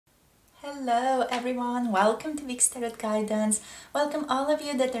Hello everyone, welcome to Week's Tarot Guidance. Welcome all of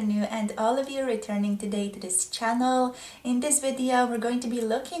you that are new and all of you returning today to this channel. In this video, we're going to be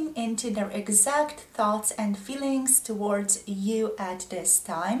looking into their exact thoughts and feelings towards you at this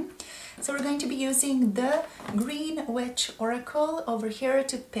time. So we're going to be using the Green Witch Oracle over here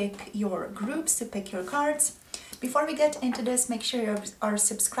to pick your groups, to pick your cards. Before we get into this, make sure you are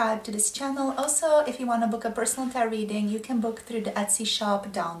subscribed to this channel. Also, if you want to book a personal tarot reading, you can book through the Etsy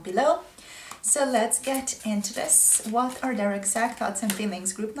shop down below. So let's get into this. What are their exact thoughts and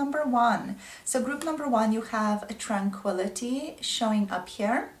feelings? Group number one. So group number one, you have a Tranquility showing up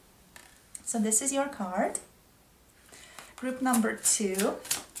here. So this is your card. Group number two,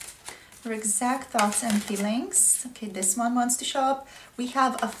 your exact thoughts and feelings. Okay, this one wants to show up. We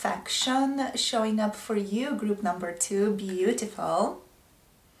have Affection showing up for you, group number two. Beautiful.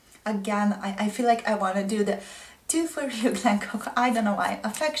 Again, I feel like I want to do the two for you, Glencoe. I don't know why.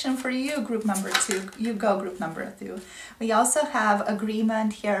 Affection for you, group number two. You go, group number two. We also have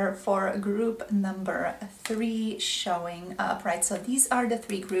Agreement here for group number three showing up, right? So these are the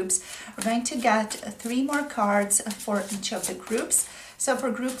three groups. We're going to get three more cards for each of the groups. So for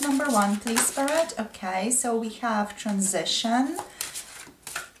group number one, please, Spirit. Okay, so we have Transition,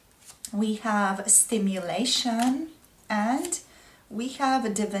 we have Stimulation, and we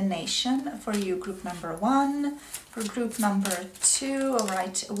have Divination for you, group number one. For group number two, all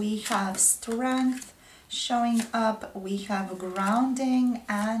right, we have Strength showing up, we have Grounding,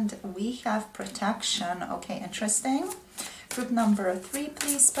 and we have Protection. Okay, interesting. Group number three,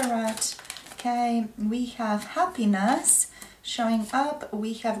 please, Spirit. Okay, we have Happiness showing up,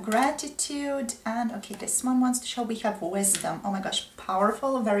 we have Gratitude, and okay, this one wants to show we have Wisdom. Oh my gosh,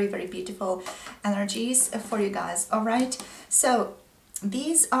 powerful, very, very beautiful energies for you guys. All right, so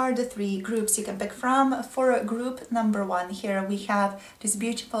these are the three groups you can pick from. For group number one here, we have this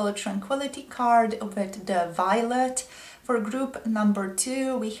beautiful Tranquility card with the Violet. For group number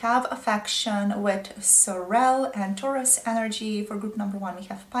two, we have Affection with Sorel and Taurus energy. For group number one, we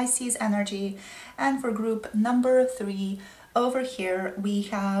have Pisces energy. And for group number three, over here, we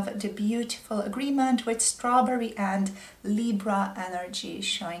have the beautiful Agreement with Strawberry and Libra energy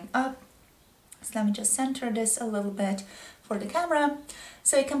showing up. So let me just center this a little bit for the camera.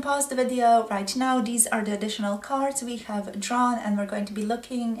 So you can pause the video right now. These are the additional cards we have drawn and we're going to be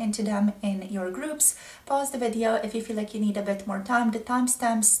looking into them in your groups. Pause the video if you feel like you need a bit more time. The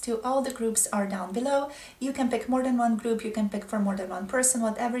timestamps to all the groups are down below. You can pick more than one group, you can pick for more than one person,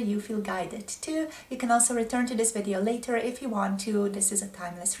 whatever you feel guided to. You can also return to this video later if you want to. This is a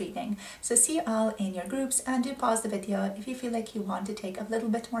timeless reading. So see you all in your groups, and do pause the video if you feel like you want to take a little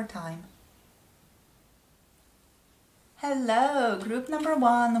bit more time. Hello, group number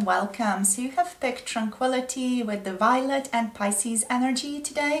one, welcome. So you have picked Tranquility with the Violet and Pisces energy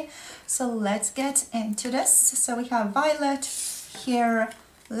today. So let's get into this. So we have Violet here.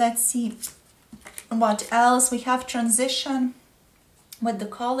 Let's see what else. We have Transition with the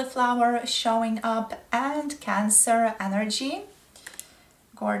Cauliflower showing up and Cancer energy.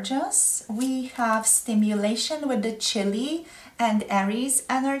 Gorgeous. We have Stimulation with the Chili and Aries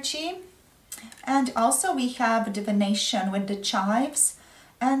energy. And also we have Divination with the Chives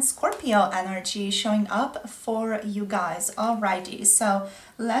and Scorpio energy showing up for you guys. Alrighty, so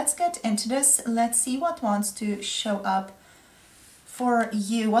let's get into this. Let's see what wants to show up for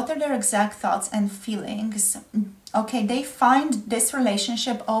you. What are their exact thoughts and feelings? Okay, they find this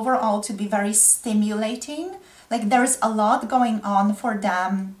relationship overall to be very stimulating. Like there's a lot going on for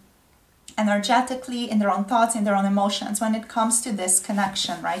them energetically, in their own thoughts, in their own emotions when it comes to this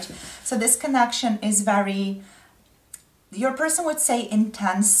connection, right? So this connection is very, your person would say,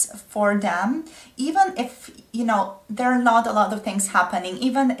 intense for them. Even if, you know, there are not a lot of things happening,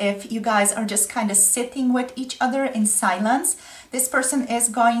 even if you guys are just kind of sitting with each other in silence, this person is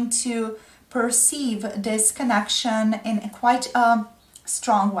going to perceive this connection in quite a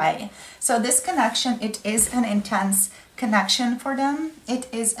strong way. So this connection, it is an intense connection for them. It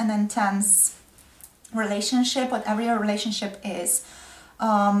is an intense relationship, whatever your relationship is.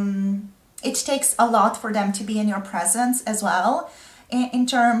 It takes a lot for them to be in your presence as well, in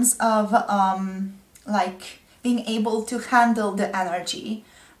terms of like being able to handle the energy,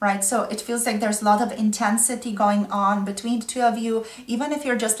 right? So it feels like there's a lot of intensity going on between the two of you. Even if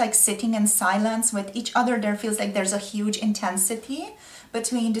you're just like sitting in silence with each other, there feels like there's a huge intensity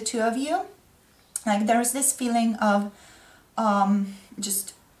between the two of you. Like there's this feeling of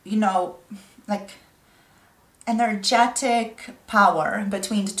just, you know, like energetic power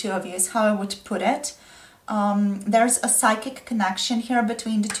between the two of you is how I would put it. There's a psychic connection here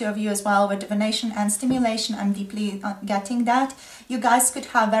between the two of you as well with divination and stimulation. I'm deeply getting that. You guys could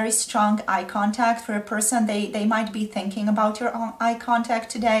have very strong eye contact for a person. They might be thinking about your own eye contact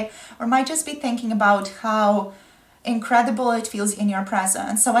today, or might just be thinking about how incredible it feels in your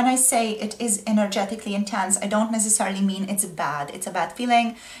presence. So when I say it is energetically intense, I don't necessarily mean it's bad. It's a bad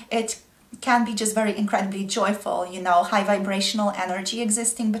feeling. It can be just very incredibly joyful, you know, high vibrational energy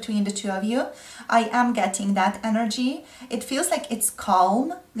existing between the two of you. I am getting that energy. It feels like it's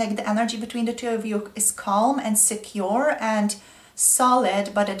calm, like the energy between the two of you is calm and secure and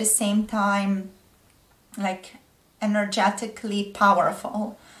solid, but at the same time, like energetically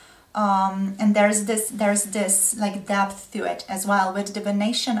powerful. And there's this like depth to it as well. With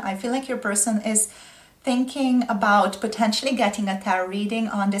divination, I feel like your person is thinking about potentially getting a tarot reading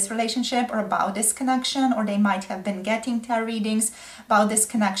on this relationship or about this connection, or they might have been getting tarot readings about this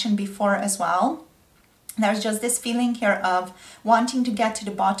connection before as well. There's just this feeling here of wanting to get to the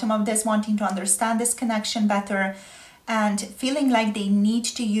bottom of this, wanting to understand this connection better, and feeling like they need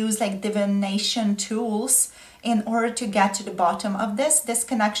to use like divination tools in order to get to the bottom of this. This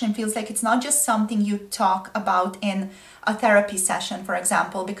connection feels like it's not just something you talk about in a therapy session, for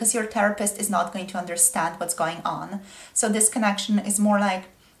example, because your therapist is not going to understand what's going on. So this connection is more like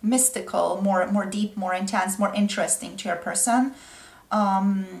mystical, more deep, more intense, more interesting to your person.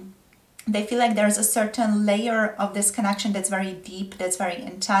 They feel like there's a certain layer of this connection that's very deep, that's very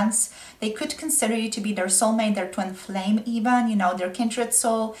intense. They could consider you to be their soulmate, their twin flame even, you know, their kindred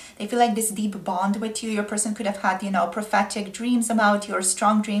soul. They feel like this deep bond with you. Your person could have had, you know, prophetic dreams about you or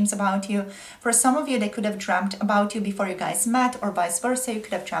strong dreams about you. For some of you, they could have dreamt about you before you guys met, or vice versa. You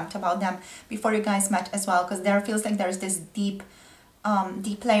could have dreamt about them before you guys met as well, because there feels like there's this deep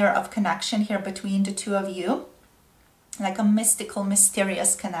layer of connection here between the two of you. Like a mystical,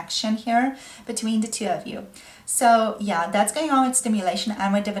 mysterious connection here between the two of you. So yeah, that's going on with stimulation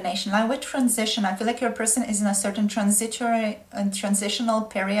and with divination. Now with transition, I feel like your person is in a certain transitional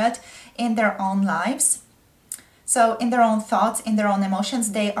period in their own lives. So in their own thoughts, in their own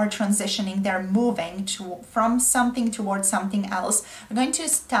emotions, they are transitioning, they're moving from something towards something else. We're going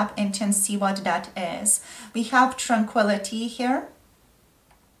to tap into and see what that is. We have tranquility here,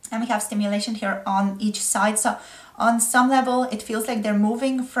 and we have stimulation here on each side. So on some level, it feels like they're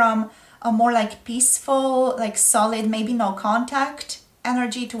moving from a more like peaceful, like solid, maybe no contact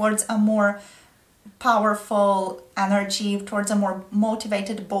energy towards a more powerful energy, towards a more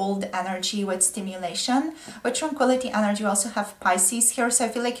motivated, bold energy with stimulation. With tranquility energy, we also have Pisces here. So I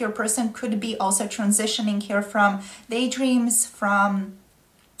feel like your person could be also transitioning here from daydreams, from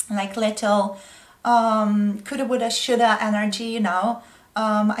like little coulda, woulda, shoulda energy, you know.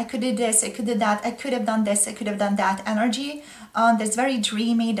 I could do this, I could do that, I could have done this, I could have done that energy. That's very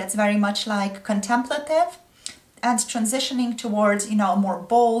dreamy, that's very much like contemplative, and transitioning towards, you know, more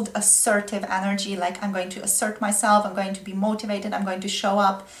bold, assertive energy, like I'm going to assert myself, I'm going to be motivated, I'm going to show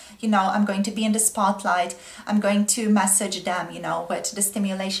up, you know, I'm going to be in the spotlight, I'm going to message them, you know, with the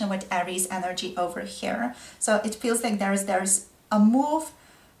stimulation with Aries energy over here. So it feels like there's a move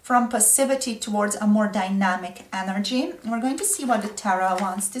from passivity towards a more dynamic energy. We're going to see what the tarot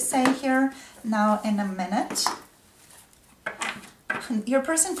wants to say here now in a minute. Your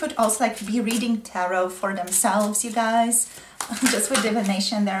person could also like be reading tarot for themselves, you guys, just with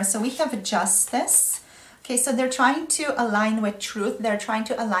divination there. So we have justice. Okay, so they're trying to align with truth. They're trying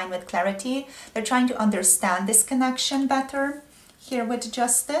to align with clarity. They're trying to understand this connection better here with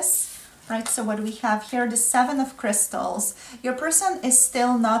justice. Right, so what we have here, the Seven of Crystals. Your person is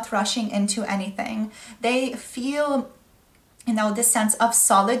still not rushing into anything. They feel, you know, this sense of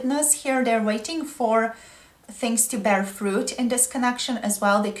solidness here. They're waiting for things to bear fruit in this connection as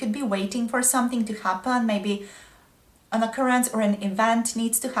well. They could be waiting for something to happen. Maybe an occurrence or an event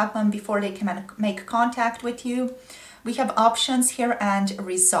needs to happen before they can make contact with you. We have options here and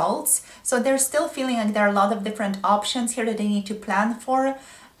results. So they're still feeling like there are a lot of different options here that they need to plan for.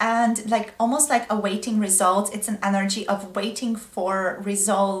 And like almost like awaiting results. It's an energy of waiting for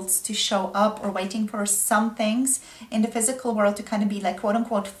results to show up, or waiting for some things in the physical world to kind of be like quote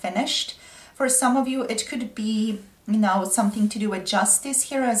unquote finished. For some of you, it could be, you know, something to do with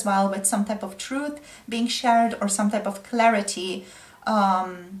justice here as well, with some type of truth being shared or some type of clarity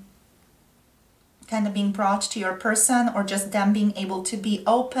kind of being brought to your person, or just them being able to be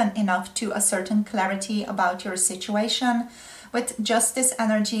open enough to a certain clarity about your situation. With justice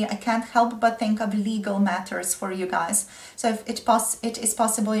energy, I can't help but think of legal matters for you guys. So if it is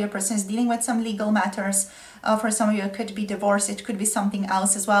possible your person is dealing with some legal matters. For some of you, it could be divorce, it could be something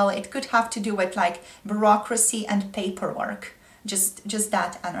else as well. It could have to do with like bureaucracy and paperwork. Just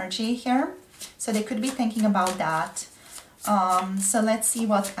that energy here. So they could be thinking about that. So let's see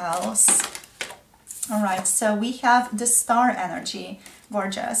what else. All right, so we have the star energy,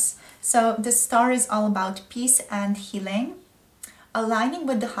 gorgeous. So the star is all about peace and healing, aligning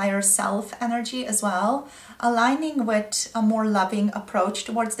with the higher self energy as well, aligning with a more loving approach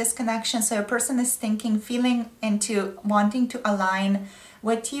towards this connection. So a person is thinking, feeling into wanting to align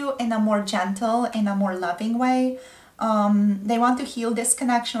with you in a more gentle, in a more loving way. They want to heal this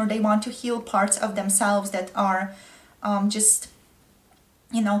connection, or they want to heal parts of themselves that are just,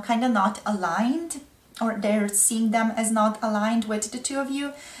 you know, kind of not aligned, or they're seeing them as not aligned with the two of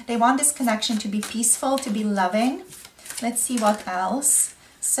you. They want this connection to be peaceful, to be loving. Let's see what else.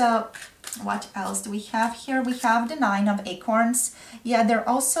 So what else do we have here? We have the 9 of Acorns. Yeah, they're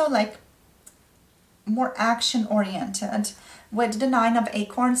also like more action oriented. With the 9 of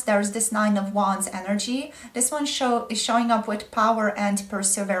Acorns, there's this 9 of Wands energy. This one is showing up with power and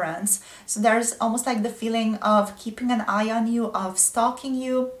perseverance. So there's almost like the feeling of keeping an eye on you, of stalking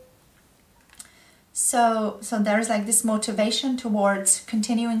you. So there's like this motivation towards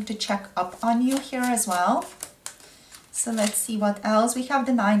continuing to check up on you here as well. So let's see what else. We have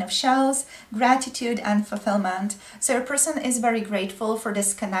the 9 of Shells, gratitude and fulfillment. So your person is very grateful for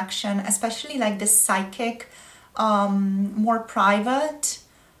this connection, especially like this psychic, more private,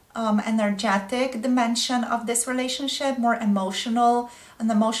 energetic dimension of this relationship, more emotional,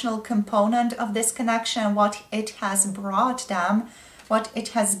 an emotional component of this connection, what it has brought them, what it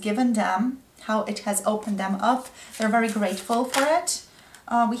has given them, how it has opened them up. They're very grateful for it.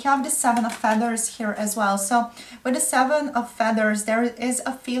 We have the 7 of Feathers here as well. So with the 7 of Feathers, there is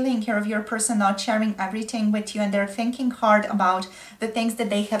a feeling here of your person not sharing everything with you, and they're thinking hard about the things that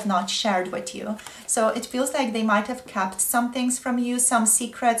they have not shared with you. So it feels like they might have kept some things from you, some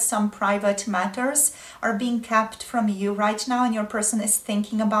secrets, some private matters are being kept from you right now, and your person is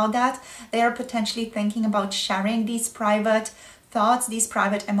thinking about that. They are potentially thinking about sharing these private thoughts, these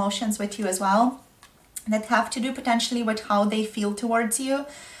private emotions with you as well, that have to do potentially with how they feel towards you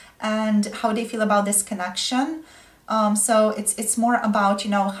and how they feel about this connection. So it's more about,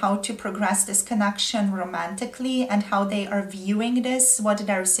 you know, how to progress this connection romantically and how they are viewing this, what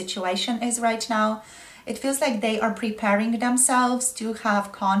their situation is right now. It feels like they are preparing themselves to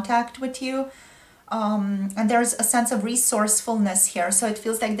have contact with you. And there's a sense of resourcefulness here. So it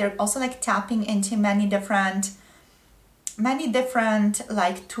feels like they're also like tapping into many different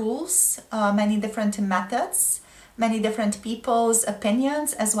like tools, many different methods, many different people's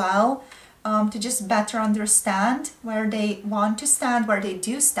opinions as well, to just better understand where they want to stand, where they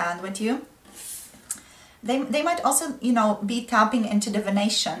do stand with you. They might also, you know, be tapping into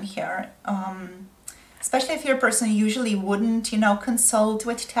divination here, especially if your person usually wouldn't, you know, consult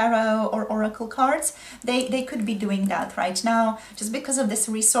with tarot or oracle cards. They could be doing that right now. Just because of this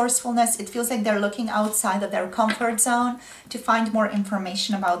resourcefulness, it feels like they're looking outside of their comfort zone to find more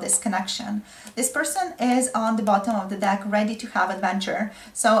information about this connection. This person is on the bottom of the deck, ready to have adventure.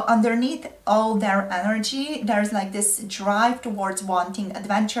 So underneath all their energy, there's like this drive towards wanting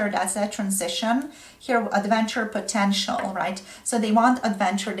adventure. That's a transition here, adventure potential, right? So they want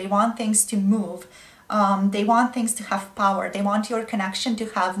adventure, they want things to move. They want things to have power. They want your connection to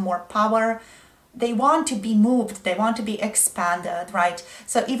have more power. They want to be moved. They want to be expanded, right?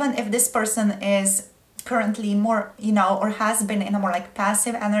 So even if this person is currently more, you know, or has been in a more like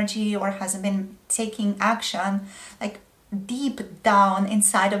passive energy, or hasn't been taking action, like deep down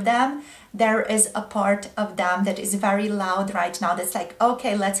inside of them, there is a part of them that is very loud right now, that's like,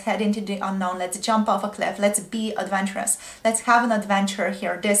 okay, let's head into the unknown, let's jump off a cliff, let's be adventurous, let's have an adventure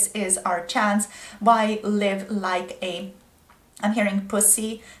here, this is our chance. Why live like a, I'm hearing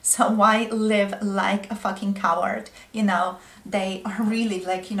pussy, so why live like a fucking coward? You know, they are really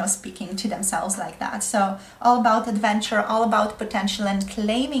like, you know, speaking to themselves like that. So all about adventure, all about potential, and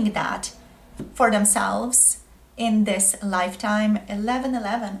claiming that for themselves in this lifetime.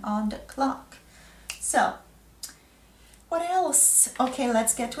 11:11 on the clock. So what else? Okay,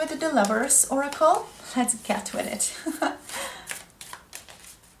 let's get with the Lovers Oracle. Let's get with it.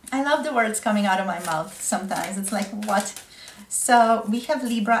 I love the words coming out of my mouth sometimes. It's like, what? So we have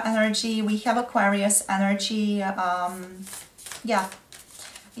Libra energy, we have Aquarius energy. Yeah,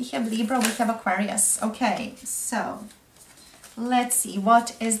 we have Libra, we have Aquarius. Okay, so let's see,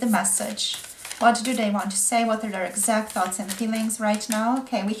 what is the message? What do they want to say? What are their exact thoughts and feelings right now?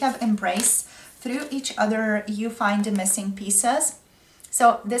 Okay, we have embrace. Through each other, you find the missing pieces.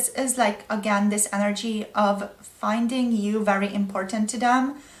 So this is like, again, this energy of finding you very important to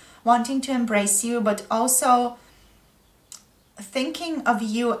them, wanting to embrace you, but also thinking of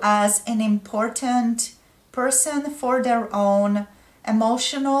you as an important person for their own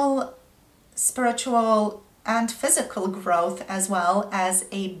emotional spiritual and physical growth as well as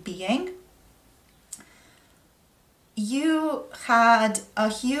a being. You had a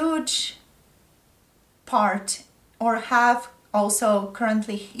huge part, or have also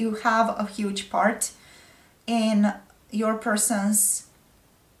currently, you have a huge part in your person's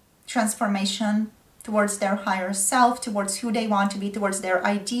transformation towards their higher self, towards who they want to be, towards their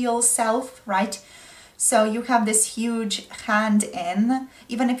ideal self, right? So you have this huge hand in,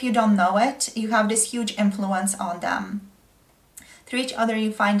 even if you don't know it, you have this huge influence on them. Through each other,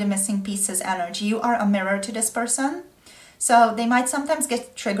 you find the missing pieces energy. You are a mirror to this person. So they might sometimes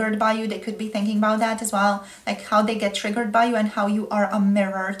get triggered by you. They could be thinking about that as well, like how they get triggered by you and how you are a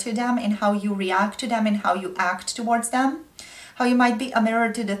mirror to them and how you react to them and how you act towards them. How you might be a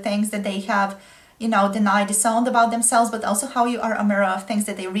mirror to the things that they have, you know, denied, disowned about themselves, but also how you are a mirror of things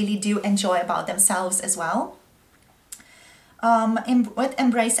that they really do enjoy about themselves as well. With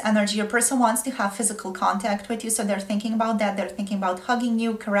embrace energy, your person wants to have physical contact with you, so they're thinking about that. They're thinking about hugging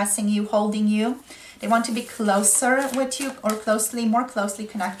you, caressing you, holding you. They want to be closer with you, or more closely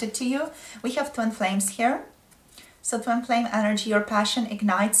connected to you. We have twin flames here. So twin flame energy, your passion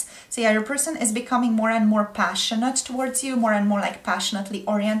ignites. So yeah, your person is becoming more and more passionate towards you, more and more like passionately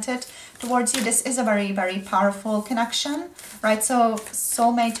oriented towards you. This is a very, very powerful connection, right? So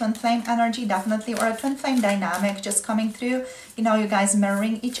soulmate twin flame energy, definitely, or a twin flame dynamic just coming through. You know, you guys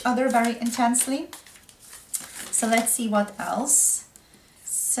mirroring each other very intensely. So let's see what else.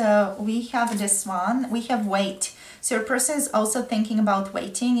 So we have this one, we have wait. So your person is also thinking about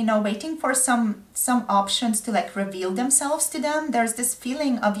waiting, you know, waiting for some options to like reveal themselves to them. There's this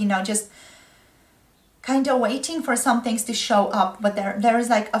feeling of, you know, just kind of waiting for some things to show up, but there is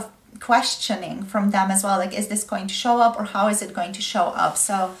like a questioning from them as well. Like, is this going to show up, or how is it going to show up?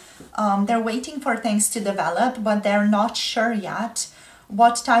 So they're waiting for things to develop, but they're not sure yet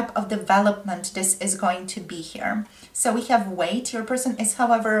what type of development this is going to be here. So we have wait. Your person is,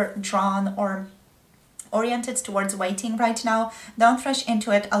 however, drawn or oriented towards waiting right now. Don't rush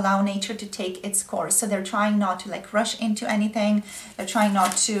into it. Allow nature to take its course. So they're trying not to like rush into anything. They're trying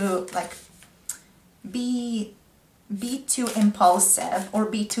not to like be too impulsive or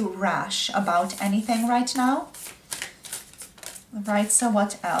be too rash about anything right now. Right, so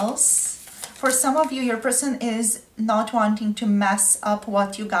what else? For some of you, your person is not wanting to mess up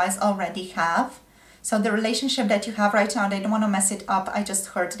what you guys already have. So the relationship that you have right now, they don't want to mess it up. I just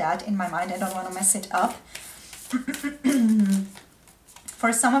heard that in my mind. I don't want to mess it up.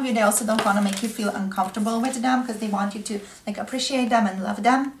 For some of you, they also don't want to make you feel uncomfortable with them, because they want you to like appreciate them and love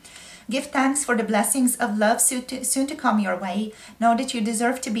them. Give thanks for the blessings of love soon to come your way. Know that you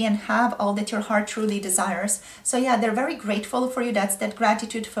deserve to be and have all that your heart truly desires. So yeah, they're very grateful for you. That's that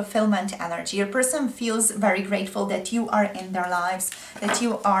gratitude fulfillment energy. Your person feels very grateful that you are in their lives, that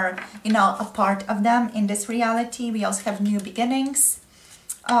you are, you know, a part of them in this reality. We also have new beginnings.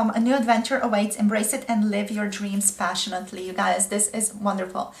 A new adventure awaits. Embrace it and live your dreams passionately. You guys, this is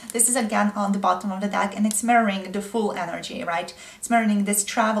wonderful. This is again on the bottom of the deck, and it's mirroring the full energy, right? It's mirroring this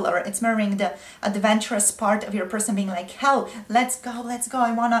traveler. It's mirroring the adventurous part of your person being like, hell, let's go, let's go.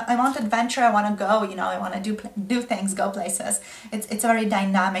 I want adventure. I want to go, you know, I want to do things, go places. It's a very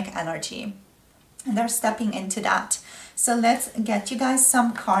dynamic energy, and they're stepping into that. So let's get you guys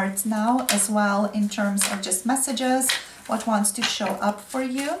some cards now as well in terms of just messages. What wants to show up for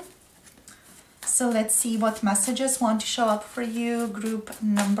you? So let's see what messages want to show up for you. Group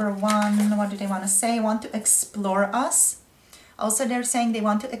number 1, what do they want to say? Want to explore us. Also, they're saying they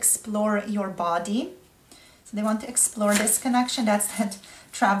want to explore your body. So they want to explore this connection. That's that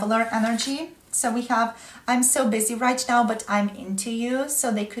traveler energy. So we have, I'm so busy right now, but I'm into you.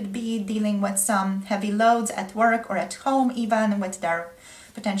 So they could be dealing with some heavy loads at work or at home, even with their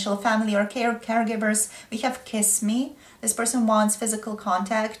potential family or caregivers. We have kiss me. This person wants physical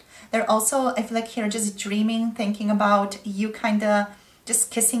contact. They're also, I feel like here, just dreaming, thinking about you kind of just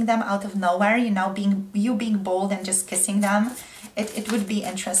kissing them out of nowhere, you know, being bold and just kissing them. It would be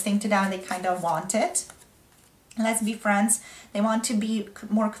interesting to them. They kind of want it. Let's be friends. They want to be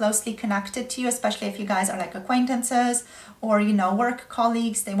more closely connected to you, especially if you guys are like acquaintances or, you know, work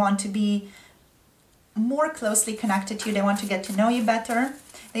colleagues. They want to be more closely connected to you. They want to get to know you better.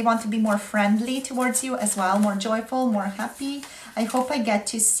 They want to be more friendly towards you as well, more joyful, more happy. I hope I get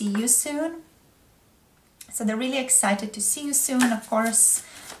to see you soon. So they're really excited to see you soon, of course.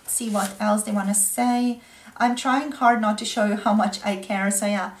 Let's see what else they want to say. I'm trying hard not to show you how much I care. So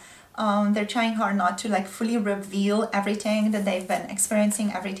yeah, they're trying hard not to like fully reveal everything that they've been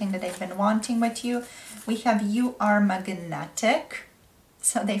experiencing, everything that they've been wanting with you. We have you are magnetic.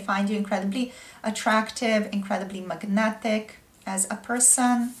 So they find you incredibly attractive, incredibly magnetic as a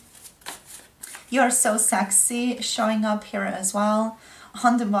person. You are so sexy showing up here as well.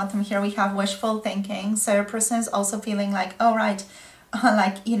 On the bottom here we have wishful thinking. So your person is also feeling like, oh right,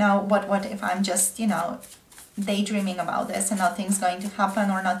 like, you know, what if I'm just, you know, daydreaming about this and nothing's going to happen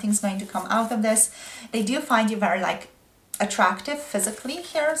or nothing's going to come out of this. They do find you very like attractive physically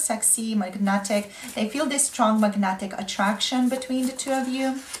here, sexy, magnetic. They feel this strong magnetic attraction between the two of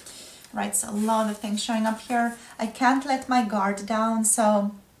you. Right, so a lot of things showing up here. I can't let my guard down.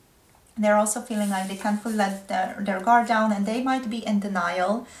 So they're also feeling like they can't fully let their guard down, and they might be in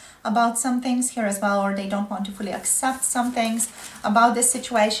denial about some things here as well, or they don't want to fully accept some things about this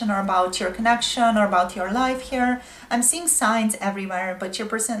situation or about your connection or about your life here. I'm seeing signs everywhere, but your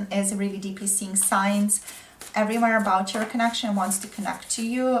person is really deeply seeing signs everywhere about your connection, wants to connect to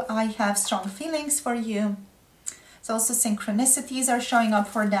you. I have strong feelings for you. So also synchronicities are showing up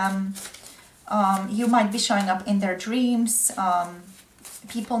for them. You might be showing up in their dreams.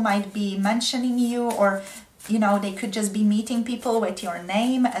 People might be mentioning you, or you know, they could just be meeting people with your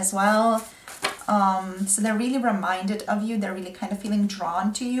name as well. So they're really reminded of you. They're really kind of feeling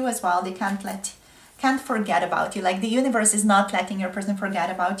drawn to you as well. They can't forget about you. Like the universe is not letting your person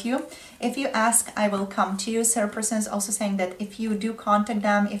forget about you. If you ask, I will come to you. So your person is also saying that if you do contact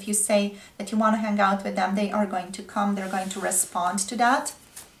them, if you say that you want to hang out with them, they are going to come. They're going to respond to that.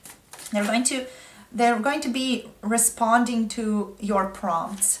 They're going to be responding to your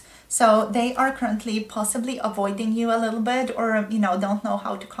prompts. So they are currently possibly avoiding you a little bit, or, you know, don't know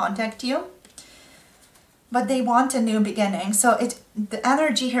how to contact you. But they want a new beginning. So the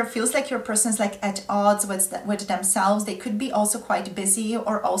energy here feels like your person is like at odds with themselves. They could be also quite busy,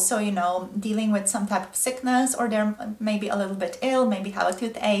 or also, you know, dealing with some type of sickness, or they're maybe a little bit ill, maybe have a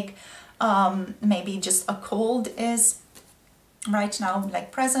toothache, maybe just a cold is right now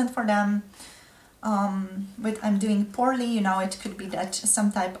like present for them. With I'm doing poorly, you know, it could be that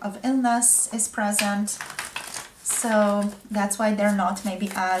some type of illness is present. So that's why they're not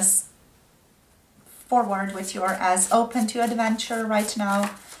maybe as forward with you or as open to adventure right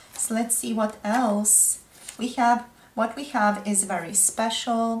now. So let's see what else we have. What we have is very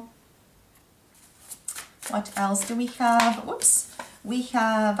special. What else do we have? Whoops. We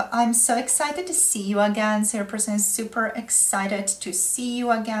have, I'm so excited to see you again. So your person is super excited to see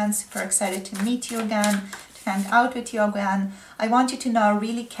you again, super excited to meet you again, to hang out with you again. I want you to know I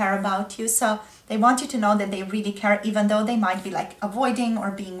really care about you. So they want you to know that they really care, even though they might be like avoiding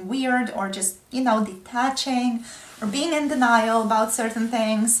or being weird or just, you know, detaching or being in denial about certain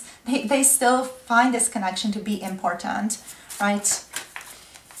things. They still find this connection to be important, right?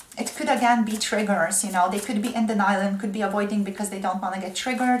 It could again be triggers, you know, they could be in denial and could be avoiding because they don't want to get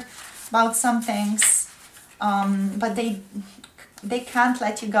triggered about some things. But they can't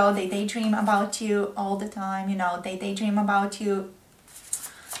let you go. They daydream about you all the time, you know, they daydream about you.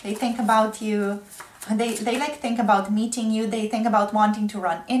 They think about you. They like think about meeting you. They think about wanting to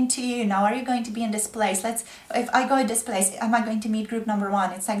run into you. Now, are you going to be in this place? If I go to this place, am I going to meet group number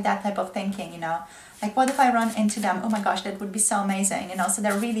one? It's like that type of thinking, you know. Like, what if I run into them? Oh my gosh, that would be so amazing, you know. So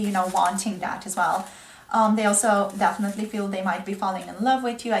they're really, you know, wanting that as well. They also definitely feel they might be falling in love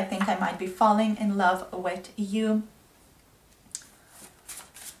with you. I think I might be falling in love with you.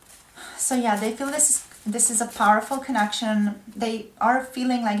 So yeah, they feel this is a powerful connection. They are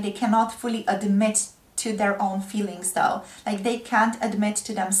feeling like they cannot fully admit to their own feelings though. Like they can't admit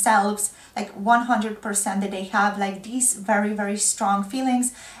to themselves like 100% that they have like these very, very strong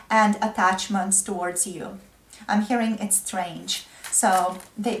feelings and attachments towards you. I'm hearing it's strange. So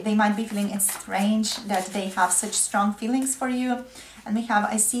they might be feeling it's strange that they have such strong feelings for you. And we have,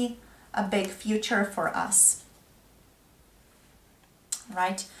 I see a big future for us.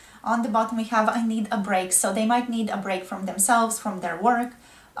 Right? On the bottom we have, I need a break. So they might need a break from themselves, from their work,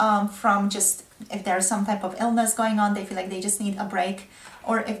 from just, if there's some type of illness going on, they feel like they just need a break.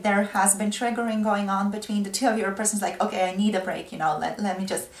 Or if there has been triggering going on between the two of you, a person's like, okay, I need a break, you know, let me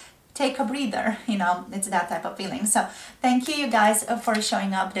just take a breather, you know, it's that type of feeling. So thank you guys for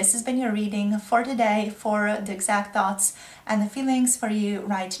showing up. This has been your reading for today for the exact thoughts and the feelings for you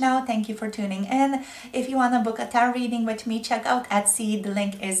right now. Thank you for tuning in. If you want to book a tarot reading with me, check out Etsy. The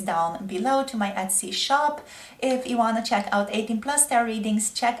link is down below to my Etsy shop. If you want to check out 18+ tarot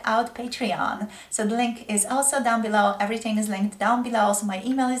readings, check out Patreon. So the link is also down below. Everything is linked down below. Also my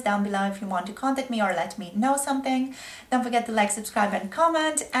email is down below if you want to contact me or let me know something. Don't forget to like, subscribe and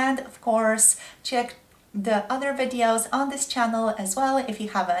comment, and of course check the other videos on this channel as well if you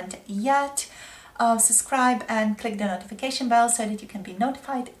haven't yet. Subscribe and click the notification bell so that you can be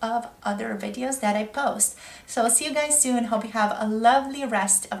notified of other videos that I post. So see you guys soon. Hope you have a lovely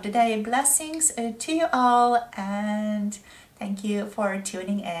rest of the day. Blessings to you all, and thank you for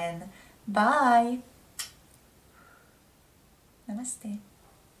tuning in. Bye. Namaste.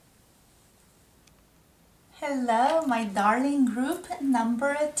 Hello, my darling group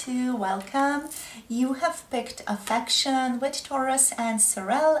number 2. Welcome. You have picked affection with Taurus and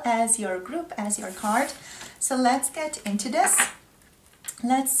Sorel as your group, as your card. So let's get into this.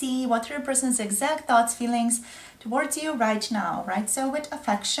 Let's see what your person's exact thoughts, feelings towards you right now, right? So with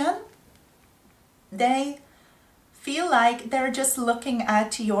affection, they feel like they're just looking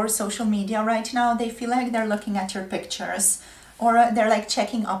at your social media right now. They feel like they're looking at your pictures, or they're like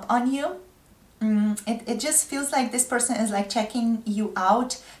checking up on you. It just feels like this person is like checking you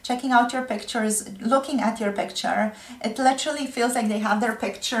out, checking out your pictures, looking at your picture. It literally feels like they have their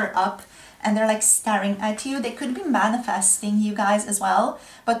picture up and they're like staring at you. They could be manifesting you guys as well,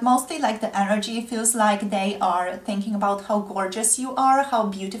 but mostly like the energy feels like they are thinking about how gorgeous you are, how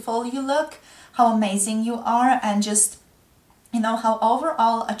beautiful you look, how amazing you are, and just, you know, how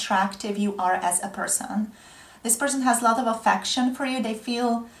overall attractive you are as a person. This person has a lot of affection for you. They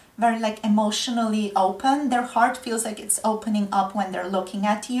feel very like emotionally open. Their heart feels like it's opening up when they're looking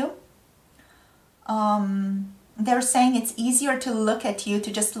at you. They're saying it's easier to look at you,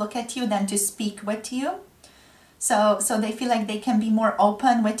 to just look at you, than to speak with you. So they feel like they can be more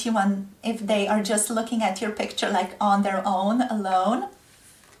open with you if they are just looking at your picture like on their own, alone.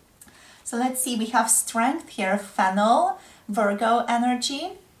 So let's see, we have strength here, fennel, Virgo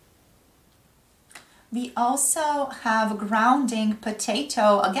energy. We also have grounding,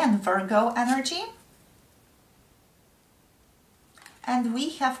 potato, again, Virgo energy. And we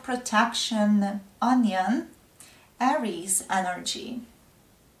have protection, onion, Aries energy.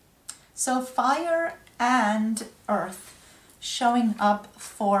 So fire and earth showing up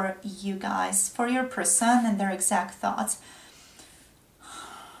for you guys, for your person and their exact thoughts.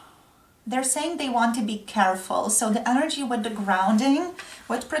 They're saying they want to be careful. So the energy with the grounding,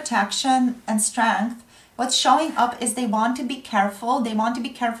 with protection and strength, what's showing up is they want to be careful. They want to be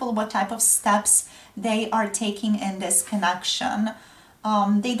careful what type of steps they are taking in this connection.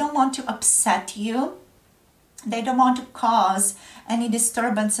 They don't want to upset you. They don't want to cause any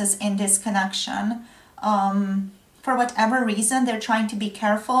disturbances in this connection. For whatever reason, they're trying to be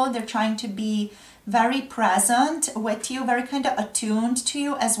careful. They're trying to be very present with you, very kind of attuned to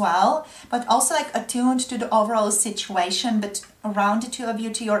you as well, but also like attuned to the overall situation, but around the two of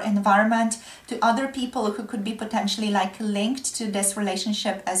you, to your environment, to other people who could be potentially like linked to this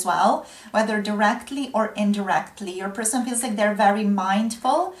relationship as well, whether directly or indirectly. Your person feels like they're very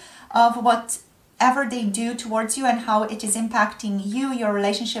mindful of whatever they do towards you and how it is impacting you, your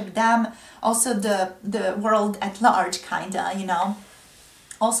relationship, them, also the world at large, kind of, you know.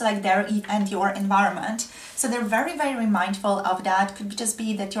 Also like their and your environment. So they're very, very mindful of that. Could just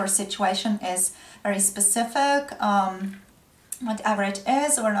be that your situation is very specific, whatever it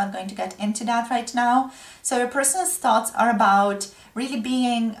is. We're not going to get into that right now. So your person's thoughts are about really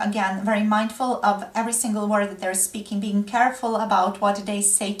being, again, very mindful of every single word that they're speaking, being careful about what they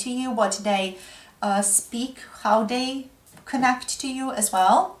say to you, what they speak, how they connect to you as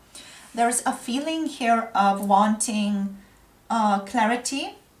well. There's a feeling here of wanting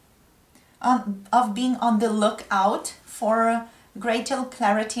clarity, of being on the lookout for greater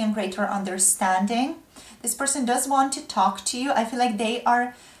clarity and greater understanding. This person does want to talk to you. I feel like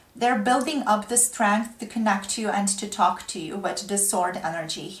they're building up the strength to connect to you and to talk to you with the sword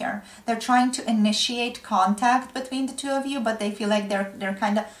energy here. They're trying to initiate contact between the two of you, but they feel like they're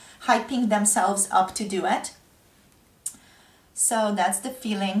kind of hyping themselves up to do it. So that's the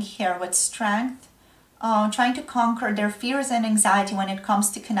feeling here with strength. Trying to conquer their fears and anxiety when it comes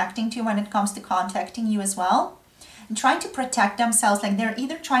to connecting to you, when it comes to contacting you as well. And trying to protect themselves, like they're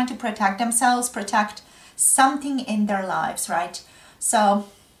either trying to protect themselves, protect something in their lives, right? So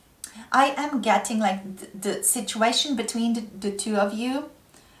I am getting like the situation between the two of you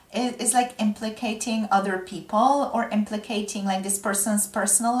is like implicating other people, or implicating like this person's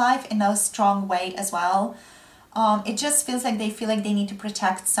personal life in a strong way as well. It just feels like they feel like they need to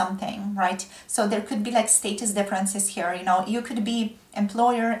protect something, right? So there could be like status differences here, you know. You could be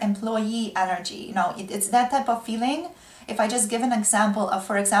employer-employee energy, you know. It's that type of feeling. If I just give an example of,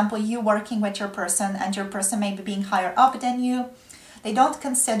 for example, you working with your person and your person maybe being higher up than you, they don't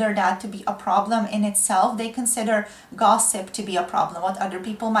consider that to be a problem in itself. They consider gossip to be a problem, what other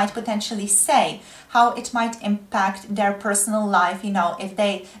people might potentially say, how it might impact their personal life, you know, if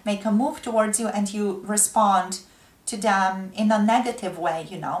they make a move towards you and you respond to them in a negative way,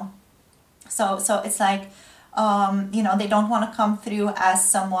 you know. So it's like, you know, they don't want to come through as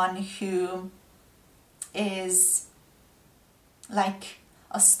someone who is like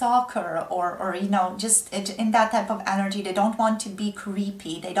a stalker, or you know, just in that type of energy. They don't want to be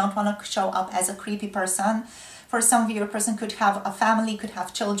creepy. They don't want to show up as a creepy person. For some of you, your person could have a family, could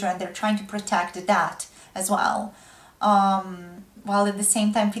have children. They're trying to protect that as well, while at the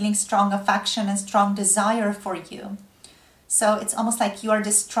same time feeling strong affection and strong desire for you. So it's almost like you are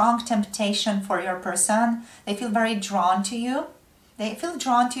this strong temptation for your person. They feel very drawn to you. They feel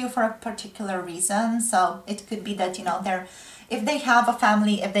drawn to you for a particular reason. So it could be that, you know, if they have a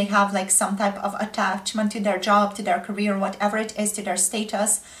family, if they have like some type of attachment to their job, to their career, whatever it is, to their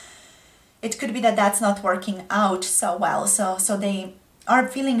status, it could be that that's not working out so well. So they are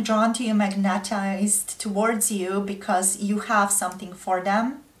feeling drawn to you, magnetized towards you, because you have something for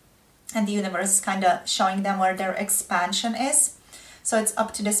them. And the universe is kind of showing them where their expansion is. So it's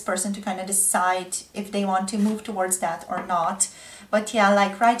up to this person to kind of decide if they want to move towards that or not. But yeah,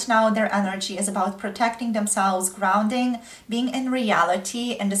 like right now, their energy is about protecting themselves, grounding, being in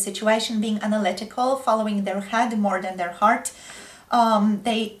reality, in the situation, being analytical, following their head more than their heart.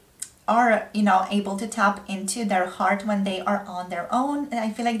 They are, you know, able to tap into their heart when they are on their own. And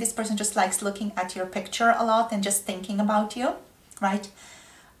I feel like this person just likes looking at your picture a lot and just thinking about you, right?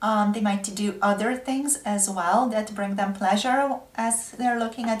 They might do other things as well that bring them pleasure as they're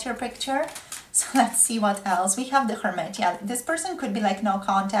looking at your picture. So let's see what else. We have the Hermit. Yeah, this person could be like no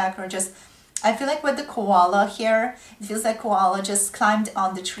contact, or just, I feel like with the koala here, it feels like koala just climbed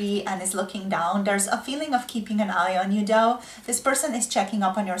on the tree and is looking down. There's a feeling of keeping an eye on you though. This person is checking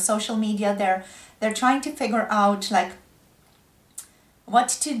up on your social media. They're trying to figure out like what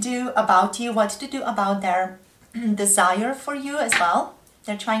to do about you, what to do about their desire for you as well.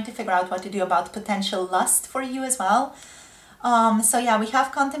 They're trying to figure out what to do about potential lust for you as well. So yeah, we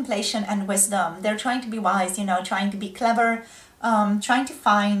have contemplation and wisdom. They're trying to be wise, you know, trying to be clever, trying to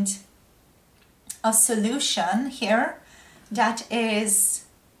find a solution here that is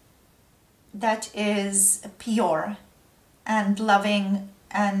pure and loving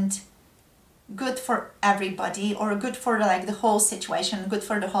and good for everybody, or good for like the whole situation, good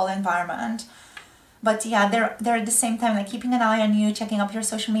for the whole environment. But yeah, they're at the same time like keeping an eye on you, checking up your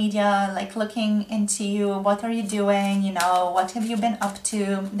social media, like looking into you. What are you doing? You know, what have you been up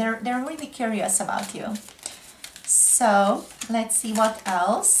to? They're really curious about you. So let's see what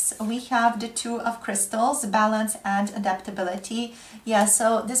else. We have the Two of Crystals, balance and adaptability. Yeah,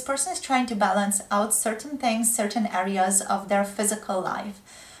 so this person is trying to balance out certain things, certain areas of their physical life.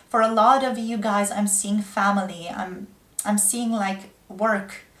 For a lot of you guys, I'm seeing family. I'm seeing like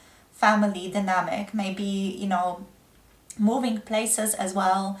work, family dynamic, maybe, you know, moving places as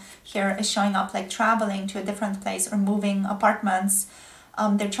well. Here is showing up like traveling to a different place or moving apartments.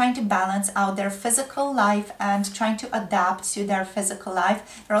 They're trying to balance out their physical life and trying to adapt to their physical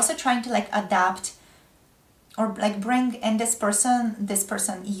life. They're also trying to like adapt or like bring in this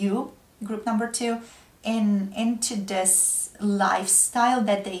person, you, group number 2, into this lifestyle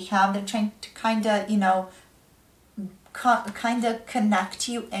that they have. They're trying to kind of, you know, kind of connect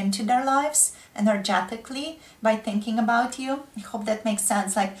you into their lives energetically by thinking about you. I hope that makes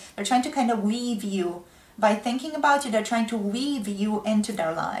sense. Like they're trying to kind of weave you by thinking about you. They're trying to weave you into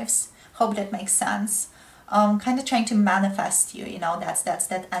their lives. Hope that makes sense. Kind of trying to manifest you, you know, that's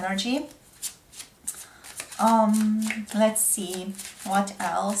that energy. Let's see what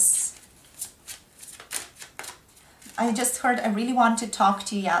else. I just heard I really want to talk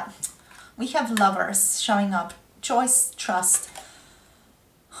to you. Yeah, we have Lovers showing up. Choice, trust.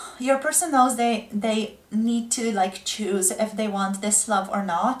 Your person knows they need to like choose if they want this love or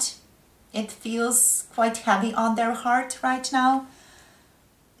not. It feels quite heavy on their heart right now.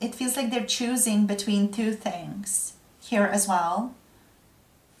 It feels like they're choosing between two things here as well.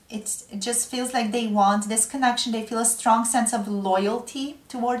 It just feels like they want this connection. They feel a strong sense of loyalty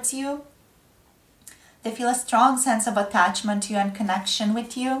towards you. They feel a strong sense of attachment to you and connection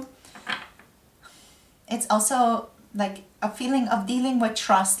with you. It's also like a feeling of dealing with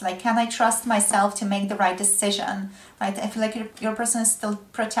trust. Like, can I trust myself to make the right decision, right? I feel like your person is still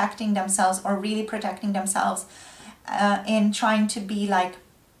protecting themselves, or really protecting themselves in trying to be like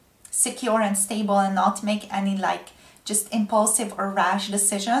secure and stable and not make any like just impulsive or rash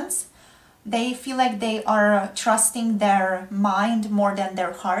decisions. They feel like they are trusting their mind more than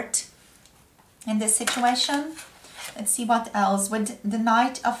their heart in this situation. Let's see what else. With the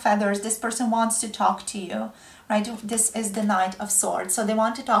Knight of Feathers, this person wants to talk to you, right? This is the Knight of Swords. So they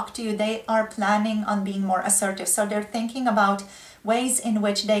want to talk to you. They are planning on being more assertive. So they're thinking about ways in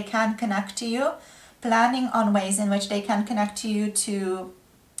which they can connect to you, planning on ways in which they can connect to you, to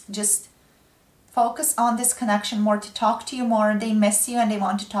just focus on this connection more, to talk to you more. They miss you and they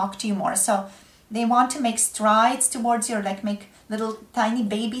want to talk to you more. So they want to make strides towards you, or like little tiny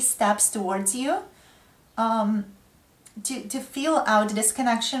baby steps towards you, to feel out this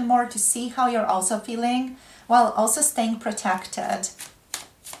connection more, to see how you're also feeling, while also staying protected.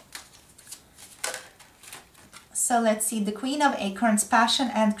 So let's see, the Queen of Acorns, passion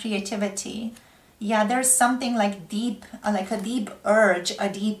and creativity. Yeah, there's something like deep, like a deep urge, a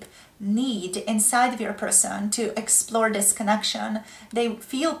deep need inside of your person to explore this connection. They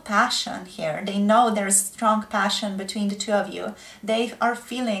feel passion here. They know there's strong passion between the two of you. They are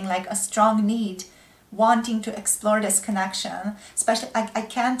feeling like a strong need, wanting to explore this connection. Especially, I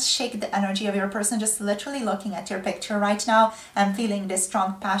can't shake the energy of your person. Just literally looking at your picture right now, I'm feeling this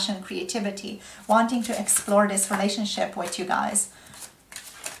strong passion, creativity, wanting to explore this relationship with you guys.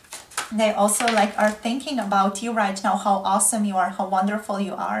 They also like are thinking about you right now, how awesome you are, how wonderful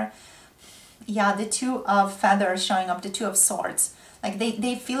you are. Yeah, the Two of Feathers showing up, the Two of Swords. Like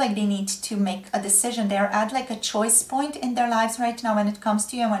they feel like they need to make a decision. They're at like a choice point in their lives right now when it comes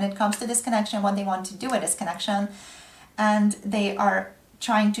to you and when it comes to this connection, what they want to do with this connection. And they are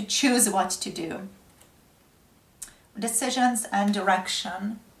trying to choose what to do. Decisions and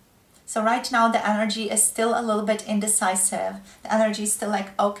direction. So right now the energy is still a little bit indecisive. The energy is still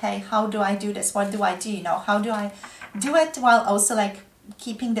like, okay, how do I do this? What do I do? You know, how do I do it while also like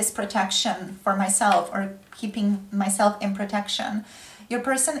keeping this protection for myself, or keeping myself in protection? Your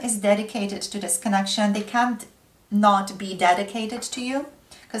person is dedicated to this connection. They can't not be dedicated to you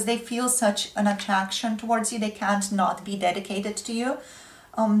because they feel such an attraction towards you. They can't not be dedicated to you.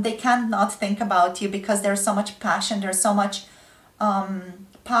 They can't not think about you because there's so much passion, there's so much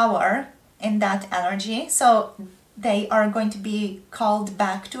power in that energy. So they are going to be called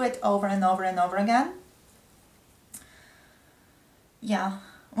back to it over and over and over again. Yeah,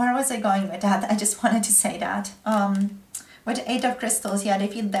 where was I going with that? I just wanted to say that. With the Eight of Crystals, yeah, they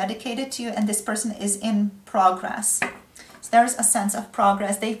feel dedicated to you and this person is in progress. So there's a sense of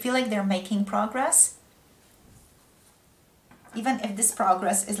progress. They feel like they're making progress. Even if this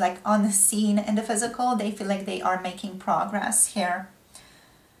progress is like unseen in the physical, they feel like they are making progress here.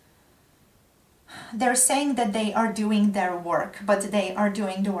 They're saying that they are doing their work, but they are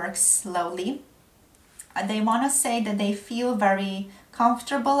doing the work slowly. They want to say that they feel very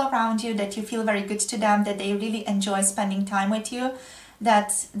comfortable around you, that you feel very good to them, that they really enjoy spending time with you,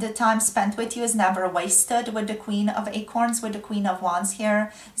 that the time spent with you is never wasted with the Queen of Acorns, with the Queen of Wands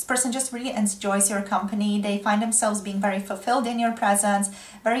here. This person just really enjoys your company. They find themselves being very fulfilled in your presence,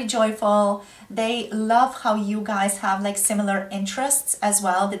 very joyful. They love how you guys have like similar interests as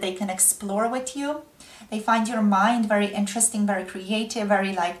well that they can explore with you. They find your mind very interesting, very creative,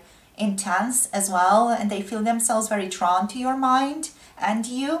 very like intense as well, and they feel themselves very drawn to your mind and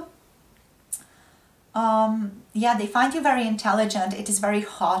you. Yeah, they find you very intelligent. It is very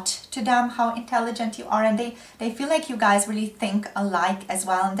hot to them how intelligent you are, and they feel like you guys really think alike as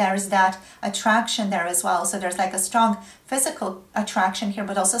well, and there's that attraction there as well. So there's like a strong physical attraction here,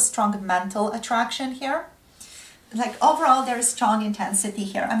 but also strong mental attraction here. Like overall there is strong intensity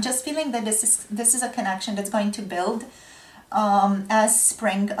here. I'm just feeling that this is a connection that's going to build as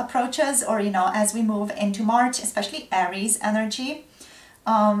spring approaches, or you know, as we move into March, especially Aries energy.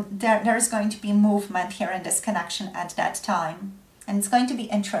 There's going to be movement here in this connection at that time, and it's going to be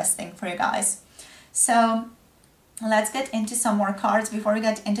interesting for you guys. So let's get into some more cards. Before we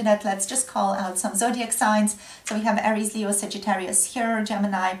get into that, let's just call out some zodiac signs. So we have Aries, Leo, Sagittarius here,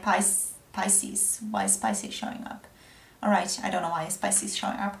 Gemini, Pisces. Why is Pisces showing up? All right, I don't know why is Pisces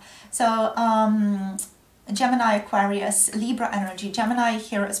showing up. So Gemini, Aquarius, Libra energy, Gemini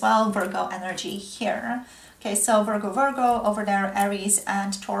here as well, Virgo energy here. Okay, so Virgo over there, Aries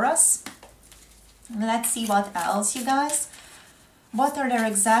and Taurus. Let's see what else, you guys. What are their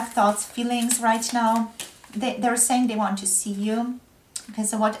exact thoughts, feelings right now? They're saying they want to see you. Okay,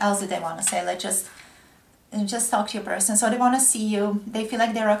 so what else do they want to say? Let's just talk to your person. So they want to see you. They feel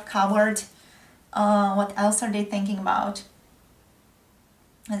like they're a coward. What else are they thinking about?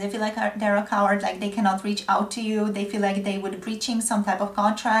 And they feel like they're a coward, like they cannot reach out to you. They feel like they would be breaching some type of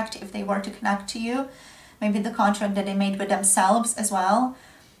contract if they were to connect to you. Maybe the contract that they made with themselves as well.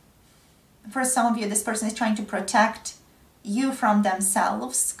 For some of you, this person is trying to protect you from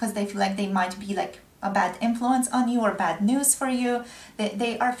themselves because they feel like they might be like a bad influence on you or bad news for you.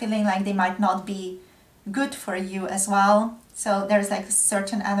 They are feeling like they might not be good for you as well. So there's like a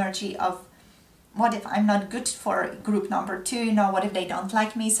certain energy of, what if I'm not good for group number 2? You know, what if they don't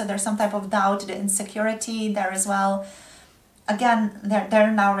like me? So there's some type of doubt, the insecurity there as well. Again,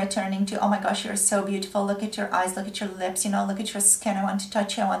 they're now returning to, oh my gosh, you're so beautiful. Look at your eyes, look at your lips, you know, look at your skin. I want to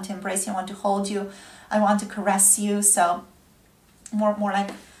touch you, I want to embrace you, I want to hold you, I want to caress you. So more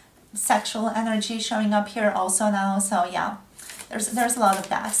like sexual energy showing up here also now. So yeah, There's a lot of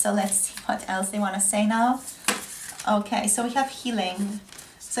that. So let's see what else they want to say now. Okay, so we have healing.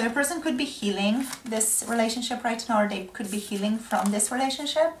 So a person could be healing this relationship right now, or they could be healing from this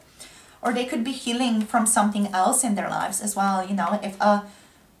relationship, or they could be healing from something else in their lives as well. You know, if a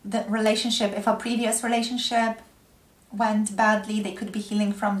previous relationship went badly, they could be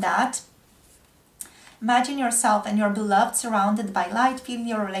healing from that. Imagine yourself and your beloved surrounded by light. Feel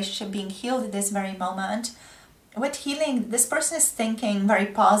your relationship being healed at this very moment. With healing, this person is thinking very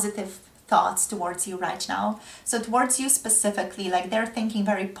positive thoughts towards you right now. So towards you specifically, like they're thinking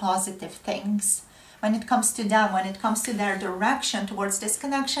very positive things. When it comes to them, when it comes to their direction towards this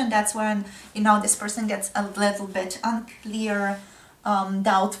connection, that's when, you know, this person gets a little bit unclear,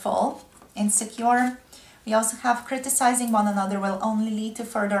 doubtful, insecure. We also have criticizing one another will only lead to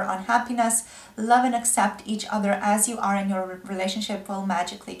further unhappiness. Love and accept each other as you are, and your relationship will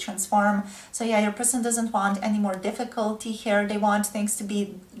magically transform. So yeah, your person doesn't want any more difficulty here. They want things to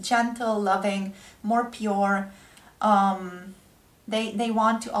be gentle, loving, more pure. They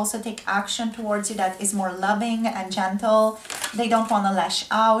want to also take action towards you that is more loving and gentle. They don't want to lash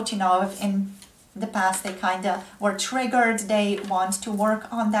out. You know, if in the past they kind of were triggered, they want to work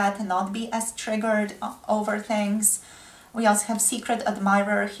on that and not be as triggered over things. We also have secret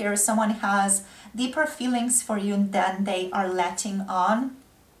admirer here. Someone has deeper feelings for you than they are letting on.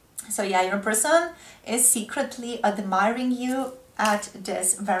 So yeah, your person is secretly admiring you at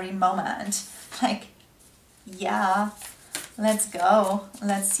this very moment. Like, yeah, let's go.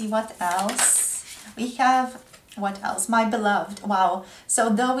 Let's see what else. We have, what else? My beloved. Wow. So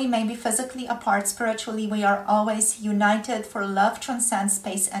though we may be physically apart, spiritually we are always united, for love transcends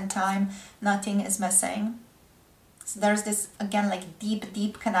space and time. Nothing is missing. So there's this, again, like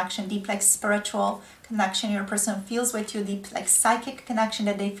deep connection, deep like spiritual connection your person feels with you, deep like psychic connection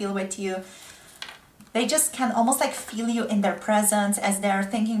that they feel with you. They just can almost like feel you in their presence as they're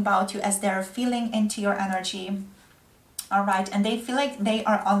thinking about you, as they're feeling into your energy. All right. And they feel like they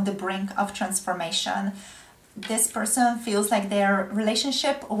are on the brink of transformation. This person feels like their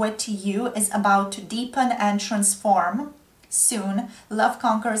relationship with you is about to deepen and transform soon. Love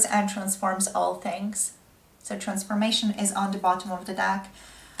conquers and transforms all things. So transformation is on the bottom of the deck.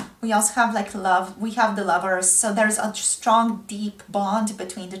 We also have like love. We have the lovers. So there's a strong, deep bond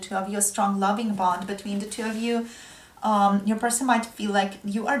between the two of you, a strong loving bond between the two of you. Your person might feel like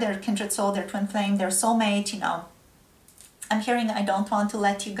you are their kindred soul, their twin flame, their soulmate, you know. I'm hearing, I don't want to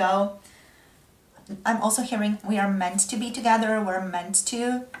let you go. I'm also hearing we are meant to be together. We're meant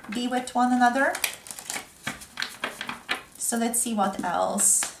to be with one another. So let's see what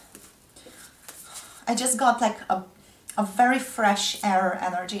else. I just got like a very fresh air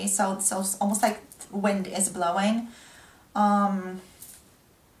energy. So it's almost like wind is blowing.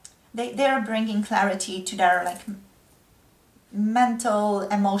 They're bringing clarity to their like mental,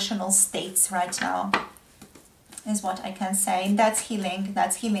 emotional states right now, is what I can say. That's healing.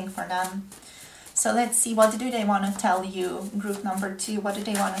 That's healing for them. So let's see, what do they want to tell you? Group number 2, what do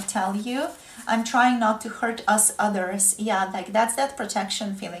they want to tell you? I'm trying not to hurt us others. Yeah, like that's that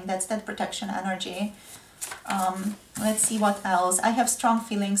protection feeling. That's that protection energy. Let's see what else. I have strong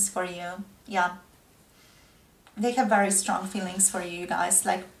feelings for you. Yeah. They have very strong feelings for you, guys.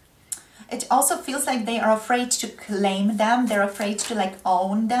 Like, it also feels like they are afraid to claim them. They're afraid to like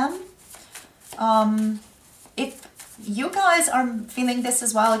own them. If you guys are feeling this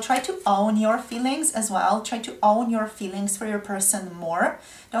as well, try to own your feelings as well. Try to own your feelings for your person more.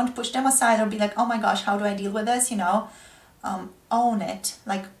 Don't push them aside or be like, oh my gosh, how do I deal with this? You know, own it.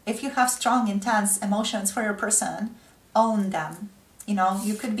 Like, if you have strong, intense emotions for your person, own them. You know,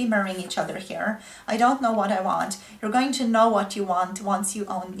 you could be mirroring each other here. I don't know what I want. You're going to know what you want once you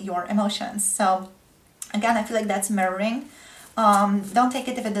own your emotions. So again, I feel like that's mirroring. Don't take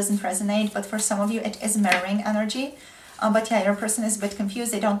it if it doesn't resonate, but for some of you it is mirroring energy. But yeah, your person is a bit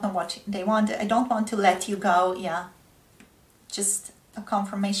confused. They don't know what they want. I don't want to let you go. Yeah, just a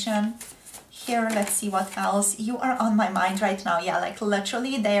confirmation here. Let's see what else. You are on my mind right now. Yeah, like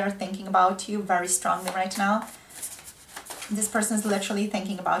literally they are thinking about you very strongly right now. This person is literally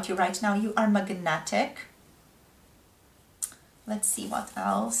thinking about you right now. You are magnetic. Let's see what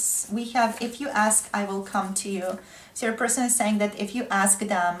else. We have, if you ask, I will come to you. So your person is saying that if you ask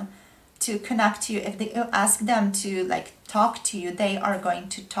them to connect to you, if you ask them to like talk to you, they are going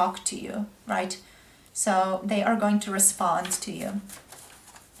to talk to you, right? So they are going to respond to you.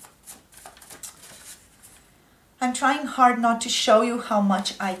 I'm trying hard not to show you how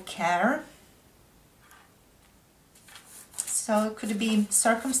much I care. So it could be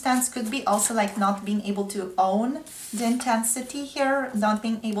circumstance, could be also like not being able to own the intensity here, not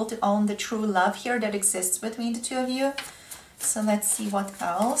being able to own the true love here that exists between the two of you. So let's see what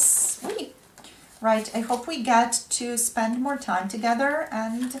else. Right, I hope we get to spend more time together.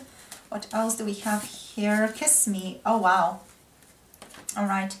 And what else do we have here? Kiss me. Oh, wow. All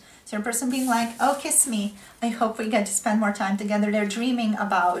right. So your person being like, oh, kiss me. I hope we get to spend more time together. They're dreaming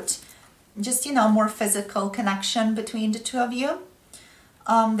about just, you know, more physical connection between the two of you.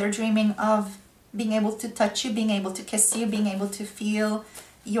 They're dreaming of being able to touch you, being able to kiss you, being able to feel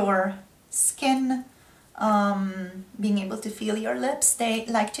your skin, being able to feel your lips. They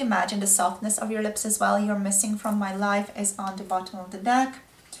like to imagine the softness of your lips as well. You're missing from my life is on the bottom of the deck.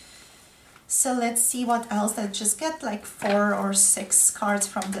 So let's see what else. Let's just get like 4 or 6 cards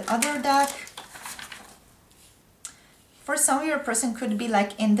from the other deck. For some of your person could be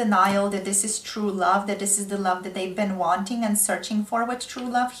like in denial that this is true love, that this is the love that they've been wanting and searching for with true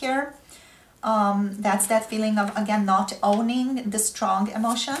love here. That's that feeling of, again, not owning the strong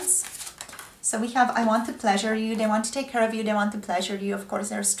emotions. So we have, I want to pleasure you. They want to take care of you. They want to pleasure you. Of course,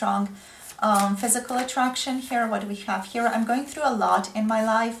 there's strong physical attraction here. What do we have here? I'm going through a lot in my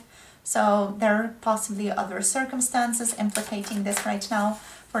life. So there are possibly other circumstances implicating this right now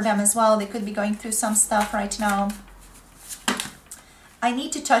for them as well. They could be going through some stuff right now. I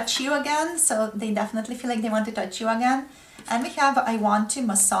need to touch you again. So they definitely feel like they want to touch you again. And we have, I want to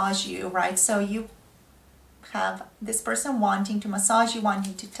massage you, right? So you have this person wanting to massage you,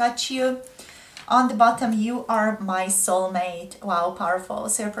 wanting to touch you. On the bottom, you are my soulmate. Wow, powerful.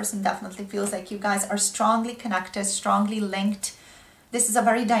 So your person definitely feels like you guys are strongly connected, strongly linked. This is a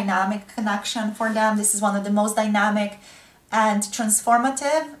very dynamic connection for them. This is one of the most dynamic and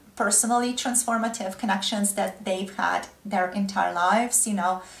transformative, personally transformative connections that they've had their entire lives, you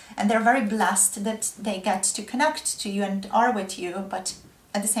know, and they're very blessed that they get to connect to you and are with you. But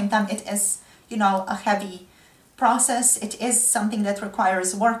at the same time, it is, you know, a heavy process. It is something that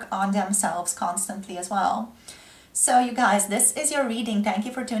requires work on themselves constantly as well. So you guys, this is your reading. Thank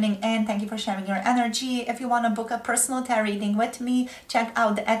you for tuning in. Thank you for sharing your energy. If you want to book a personal tarot reading with me, check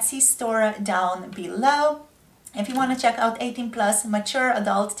out the Etsy store down below. If you want to check out 18 plus mature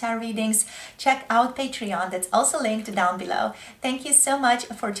adult tarot readings, check out Patreon. That's also linked down below. Thank you so much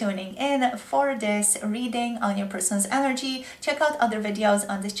for tuning in for this reading on your person's energy. Check out other videos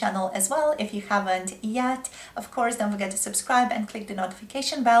on this channel as well if you haven't yet. Of course, don't forget to subscribe and click the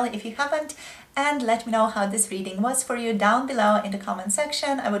notification bell if you haven't. And let me know how this reading was for you down below in the comment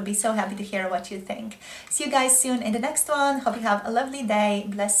section. I would be so happy to hear what you think. See you guys soon in the next one. Hope you have a lovely day.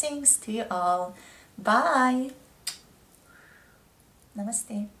 Blessings to you all. Bye.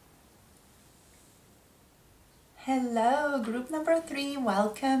 Namaste. Hello, group number 3.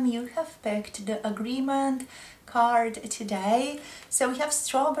 Welcome. You have picked the agreement card today. So we have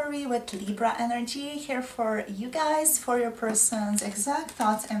strawberry with Libra energy here for you guys, for your person's exact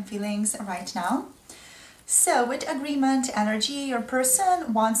thoughts and feelings right now. So with agreement energy, your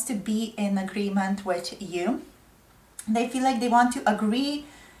person wants to be in agreement with you. They feel like they want to agree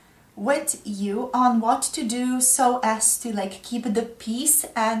with you on what to do so as to like keep the peace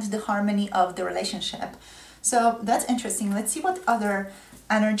and the harmony of the relationship. So that's interesting. Let's see what other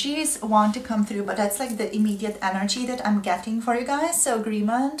energies want to come through, but that's like the immediate energy that I'm getting for you guys. So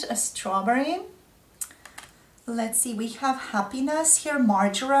agreement, a strawberry. Let's see, we have happiness here,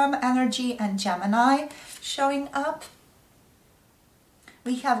 marjoram energy and Gemini showing up.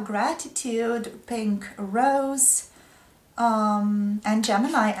 We have gratitude, pink rose, and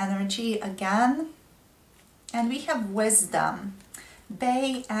Gemini energy again. And we have wisdom,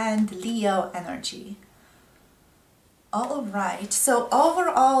 Bay and Leo energy. All right, so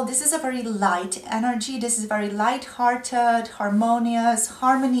overall, this is a very light energy. This is very light-hearted, harmonious,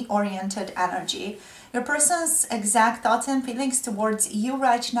 harmony-oriented energy. Your person's exact thoughts and feelings towards you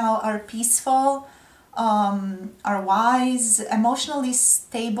right now are peaceful, are wise, emotionally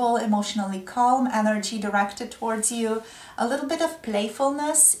stable, emotionally calm energy directed towards you. A little bit of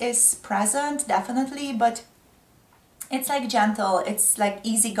playfulness is present, definitely, but it's like gentle, it's like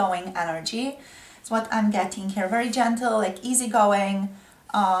easygoing energy. It's what I'm getting here. Very gentle, like easygoing.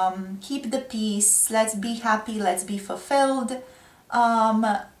 Keep the peace. Let's be happy. Let's be fulfilled.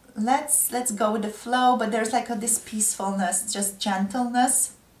 Let's go with the flow. But there's like this peacefulness, just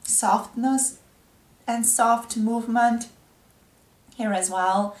gentleness, softness, and soft movement here as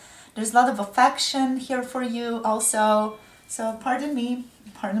well. There's a lot of affection here for you also. So pardon me,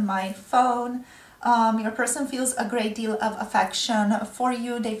 pardon my phone. Your person feels a great deal of affection for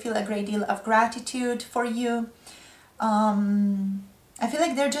you. They feel a great deal of gratitude for you. I feel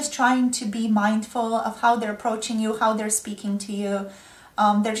like they're just trying to be mindful of how they're approaching you, how they're speaking to you.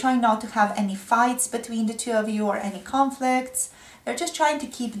 They're trying not to have any fights between the two of you or any conflicts. They're just trying to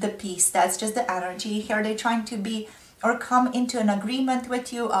keep the peace. That's just the energy here. They're trying to be or come into an agreement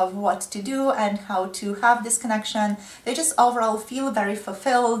with you of what to do and how to have this connection. They just overall feel very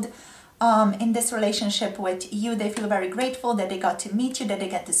fulfilled in this relationship with you. They feel very grateful that they got to meet you, that they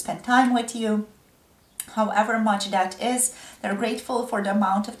get to spend time with you. However much that is, they're grateful for the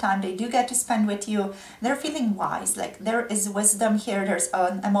amount of time they do get to spend with you. They're feeling wise, like there is wisdom here, there's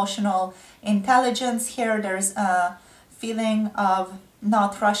an emotional intelligence here, there's a feeling of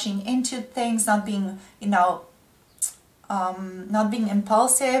not rushing into things, not being, you know, not being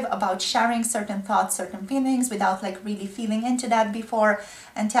impulsive about sharing certain thoughts, certain feelings without like really feeling into that before,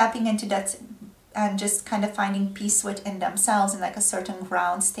 and tapping into that and just kind of finding peace within themselves in like a certain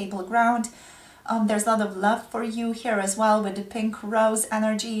ground, stable ground. There's a lot of love for you here as well with the pink rose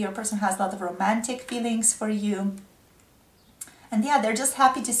energy. Your person has a lot of romantic feelings for you. And yeah, they're just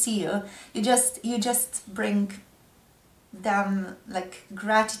happy to see you. You just bring them like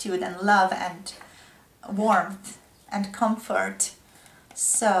gratitude and love and warmth and comfort.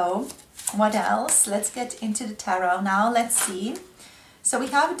 So what else? Let's get into the tarot now. Let's see. So we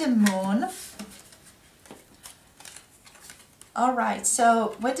have the moon. All right,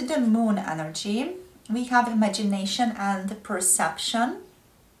 so with the moon energy, we have imagination and perception.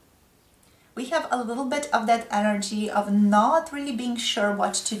 We have a little bit of that energy of not really being sure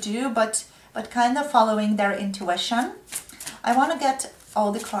what to do, but kind of following their intuition. I want to get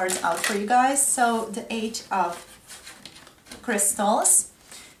all the cards out for you guys. So the Eight of Crystals,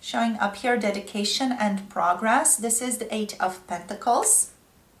 showing up here, dedication and progress. This is the Eight of Pentacles.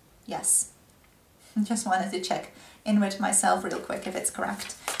 Yes, just wanted to check in with myself real quick if it's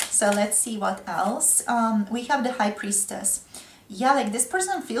correct. So let's see what else. We have the High Priestess. Yeah, like this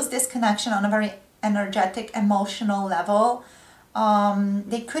person feels this connection on a very energetic, emotional level.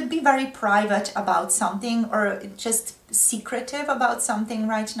 They could be very private about something or just secretive about something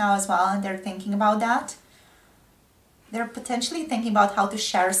right now as well, and they're thinking about that. They're potentially thinking about how to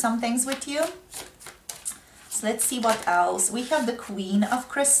share some things with you. So let's see what else. We have the Queen of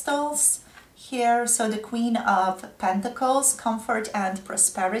Crystals here. So the Queen of Pentacles, comfort and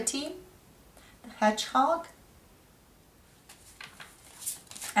prosperity. The Hedgehog.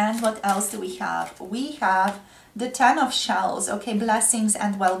 And what else do we have? We have the Ten of Shells. Okay, blessings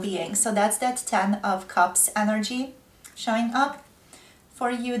and well-being. So that's that Ten of Cups energy showing up for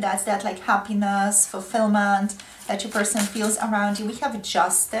you. That's that like happiness, fulfillment that your person feels around you. We have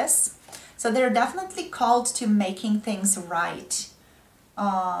Justice. So they're definitely called to making things right.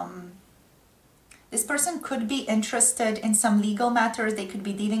 This person could be interested in some legal matters. They could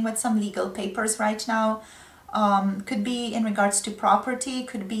be dealing with some legal papers right now. Could be in regards to property,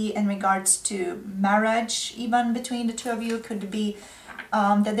 could be in regards to marriage, even between the two of you. Could be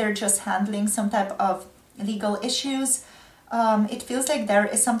that they're just handling some type of legal issues. It feels like there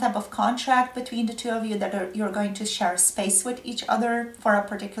is some type of contract between the two of you that you're going to share space with each other for a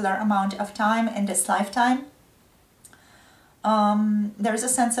particular amount of time in this lifetime. There's a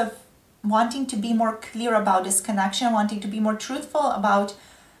sense of wanting to be more clear about this connection, wanting to be more truthful about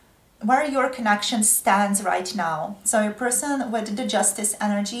where your connection stands right now. So your person with the Justice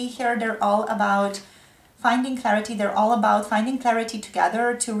energy here, they're all about finding clarity. They're all about finding clarity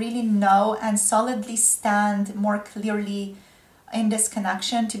together to really know and solidly stand more clearly in this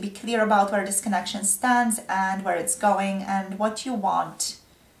connection, to be clear about where this connection stands and where it's going and what you want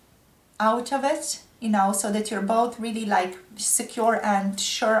out of it, you know, so that you're both really like secure and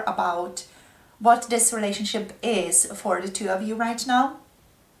sure about what this relationship is for the two of you right now.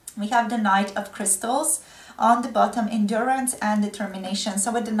 We have the Knight of Crystals on the bottom, endurance and determination.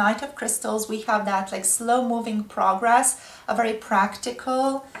 So with the Knight of Crystals, we have that like slow moving progress, a very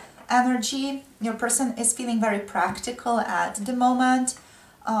practical energy. Your person is feeling very practical at the moment,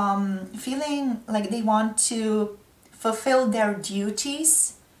 feeling like they want to fulfill their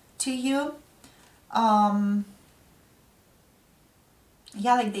duties to you. Yeah,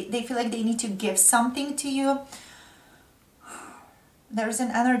 like they feel like they need to give something to you. There's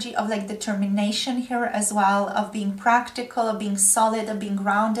an energy of like determination here as well, of being practical, of being solid, of being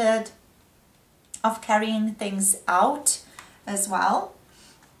grounded, of carrying things out as well.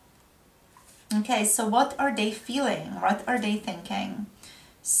 Okay, so what are they feeling? What are they thinking?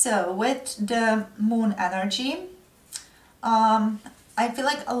 So with the Moon energy, I feel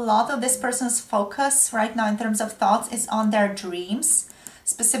like a lot of this person's focus right now in terms of thoughts is on their dreams.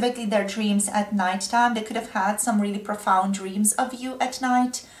 Specifically their dreams at nighttime. They could have had some really profound dreams of you at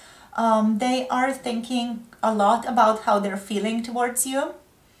night. They are thinking a lot about how they're feeling towards you.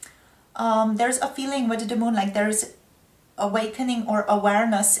 There's a feeling with the moon like there's awakening or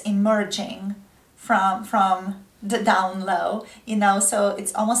awareness emerging from the down low, you know, so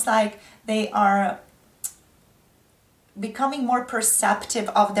it's almost like they are becoming more perceptive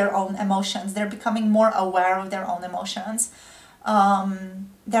of their own emotions. They're becoming more aware of their own emotions.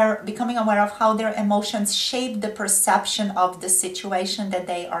 They're becoming aware of how their emotions shape the perception of the situation that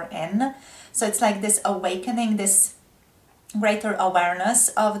they are in. So it's like this awakening, this greater awareness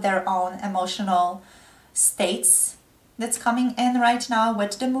of their own emotional states that's coming in right now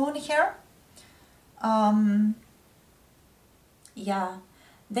with the moon here. Yeah,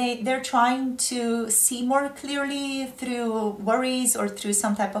 they're trying to see more clearly through worries or through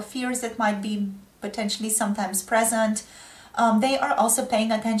some type of fears that might be potentially sometimes present. They are also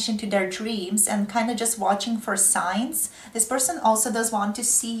paying attention to their dreams and kind of just watching for signs. This person also does want to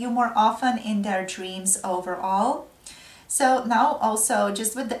see you more often in their dreams overall. So now also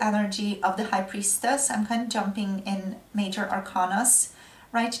just with the energy of the High Priestess, I'm kind of jumping in major arcanas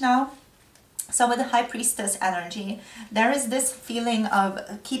right now. So with the High Priestess energy, there is this feeling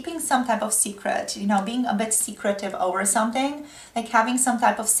of keeping some type of secret, you know, being a bit secretive over something, like having some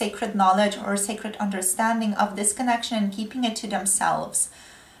type of sacred knowledge or sacred understanding of this connection and keeping it to themselves.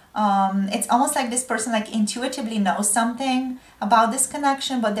 It's almost like this person like intuitively knows something about this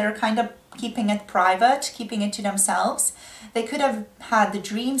connection, but they're kind of keeping it private, keeping it to themselves. They could have had the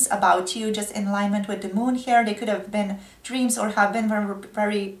dreams about you just in alignment with the moon here. They could have been dreams or have been very,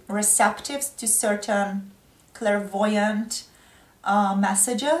 very receptive to certain clairvoyant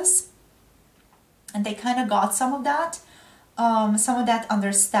messages. And they kind of got some of that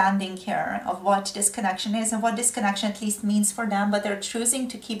understanding here of what this connection is and what this connection at least means for them. But they're choosing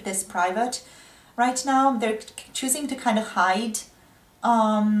to keep this private right now. They're choosing to kind of hide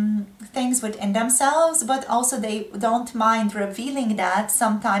things within themselves, but also they don't mind revealing that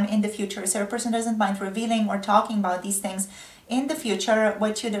sometime in the future. So a person doesn't mind revealing or talking about these things in the future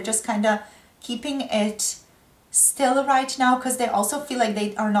with you. They're just kind of keeping it still right now because they also feel like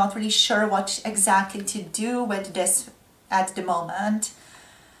they are not really sure what exactly to do with this at the moment.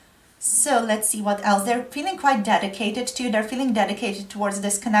 So let's see what else. They're feeling quite dedicated to. They're feeling dedicated towards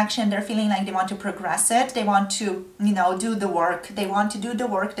this connection. They're feeling like they want to progress it. They want to, you know, do the work. They want to do the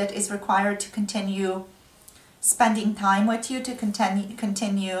work that is required to continue spending time with you, to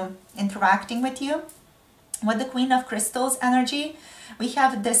continue interacting with you. With the Queen of Crystals energy, we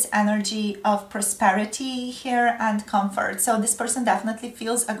have this energy of prosperity here and comfort. So this person definitely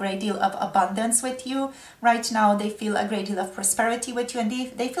feels a great deal of abundance with you. Right now, they feel a great deal of prosperity with you, and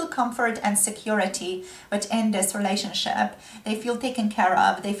they feel comfort and security within this relationship. They feel taken care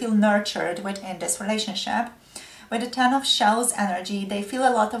of. They feel nurtured within this relationship. With the Ten of Shells energy, they feel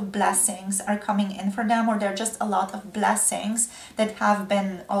a lot of blessings are coming in for them, or there are just a lot of blessings that have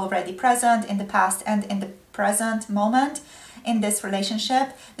been already present in the past and in the present moment in this relationship.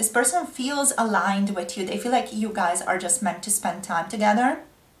 This person feels aligned with you. They feel like you guys are just meant to spend time together,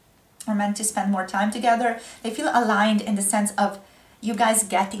 or meant to spend more time together. They feel aligned in the sense of you guys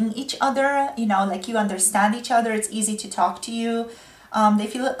getting each other, you know, like you understand each other. It's easy to talk to you. They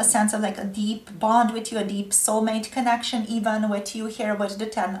feel a sense of like a deep bond with you, a deep soulmate connection even with you here with the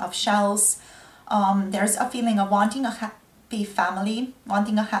Ten of Shells. There's a feeling of wanting a happy family,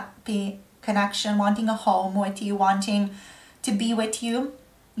 wanting a happy connection, wanting a home with you, wanting to be with you,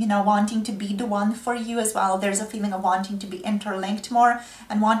 you know, wanting to be the one for you as well. There's a feeling of wanting to be interlinked more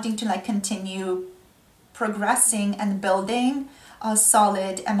and wanting to like continue progressing and building a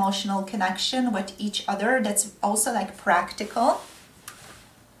solid emotional connection with each other that's also like practical.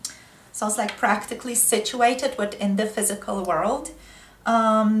 So it's like practically situated within the physical world.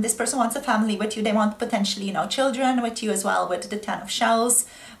 This person wants a family with you. They want potentially, you know, children with you as well with the Ten of Shells.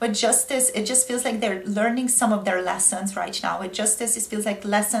 With Justice, it just feels like they're learning some of their lessons right now. With Justice, it feels like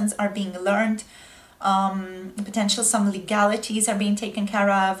lessons are being learned. Potential some legalities are being taken care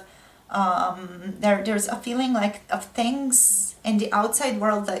of. There's a feeling like of things in the outside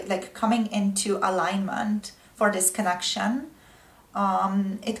world like coming into alignment for this connection.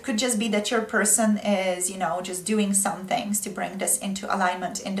 It could just be that your person is, you know, just doing some things to bring this into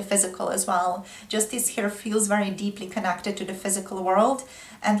alignment in the physical as well. Justice here feels very deeply connected to the physical world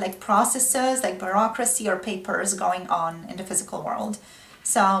and like processes like bureaucracy or papers going on in the physical world.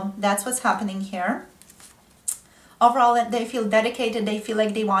 So that's what's happening here. Overall, they feel dedicated. They feel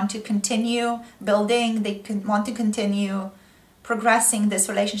like they want to continue building. They want to continue progressing this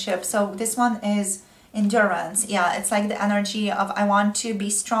relationship. So this one is endurance. Yeah, it's like the energy of I want to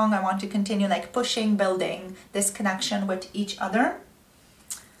be strong. I want to continue like pushing, building this connection with each other.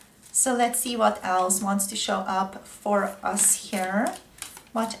 So let's see what else wants to show up for us here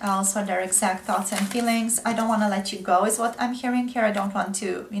What else are their exact thoughts and feelings? I don't want to let you go is what I'm hearing here. I don't want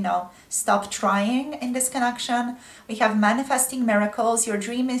to, stop trying in this connection. We have manifesting miracles. Your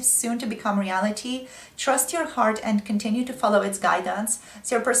dream is soon to become reality. Trust your heart and continue to follow its guidance.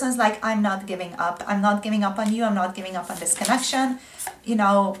 So your person's like, I'm not giving up. I'm not giving up on you. I'm not giving up on this connection.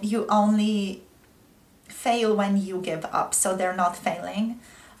 You only fail when you give up. So they're not failing.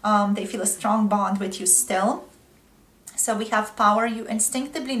 They feel a strong bond with you still. So we have power. You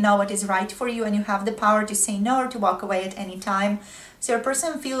instinctively know what is right for you and you have the power to say no or to walk away at any time. So your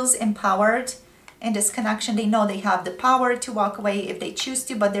person feels empowered in this connection. They know they have the power to walk away if they choose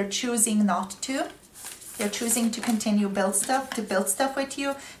to, but they're choosing not to. They're choosing to continue build stuff with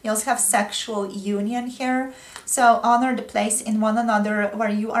you. You also have sexual union here. So honor the place in one another where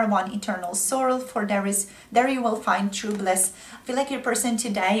you are one eternal soul, for there you will find true bliss. I feel like your person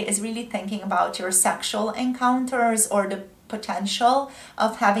today is really thinking about your sexual encounters or the potential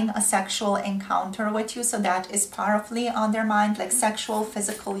of having a sexual encounter with you. So that is powerfully on their mind, like sexual,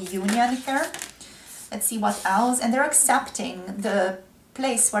 physical union here. Let's see what else. And they're accepting the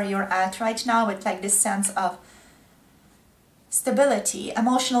place where you're at right now with like this sense of stability,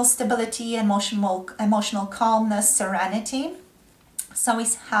 emotional calmness, serenity. So we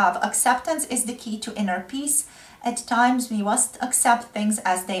have acceptance is the key to inner peace. At times we must accept things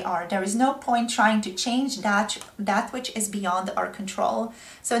as they are. There is no point trying to change that which is beyond our control.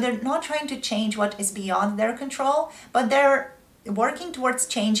 So they're not trying to change what is beyond their control, but they're working towards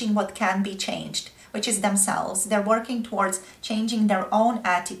changing what can be changed, which is themselves. They're working towards changing their own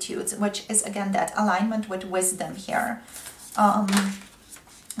attitudes, which is again that alignment with wisdom here.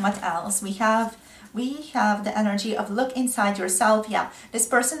 What else? We have the energy of look inside yourself. Yeah, this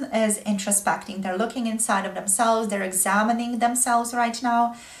person is introspecting. They're looking inside of themselves. They're examining themselves right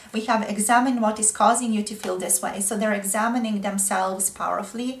now. We have examine what is causing you to feel this way. So they're examining themselves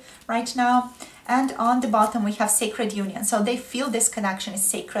powerfully right now. And on the bottom, we have sacred union. So they feel this connection is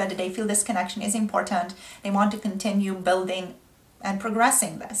sacred. They feel this connection is important. They want to continue building and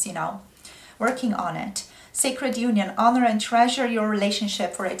progressing this, working on it. Sacred union, honor and treasure your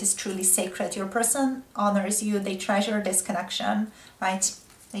relationship, for it is truly sacred. Your person honors you. They treasure this connection, right?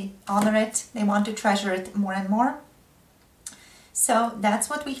 They honor it. They want to treasure it more and more. So that's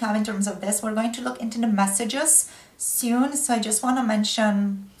what we have in terms of this. We're going to look into the messages soon. So I just want to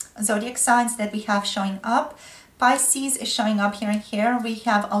mention zodiac signs that we have showing up. Pisces is showing up here and here. We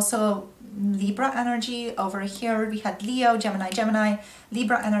have also Libra energy over here. We had Leo, Gemini,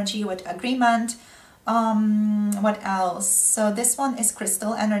 Libra energy with agreement. What else? So this one is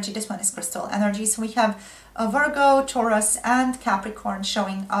crystal energy. This one is crystal energy. So we have a Virgo, Taurus, and Capricorn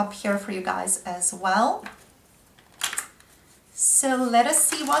showing up here for you guys as well. So let us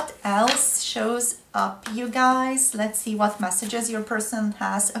see what else shows up, you guys. Let's see what messages your person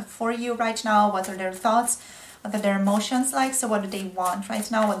has for you right now. What are their thoughts? What are their emotions like? So what do they want right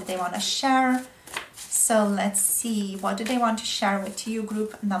now? What do they want to share? So let's see. What do they want to share with you?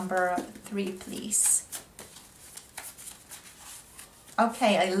 Group number 3, please.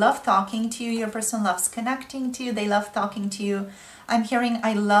 Okay, I love talking to you. Your person loves connecting to you. They love talking to you. I'm hearing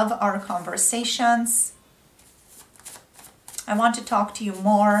I love our conversations. I want to talk to you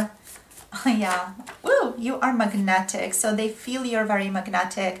more. Yeah. Woo, you are magnetic. So they feel you're very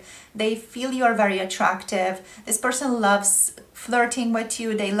magnetic. They feel you're very attractive. This person loves flirting with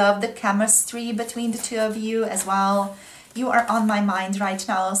you. They love the chemistry between the two of you as well. You are on my mind right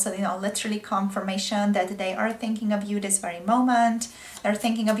now. So, literally confirmation that they are thinking of you this very moment. They're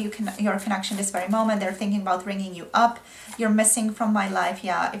thinking of you, your connection this very moment. They're thinking about ringing you up. You're missing from my life.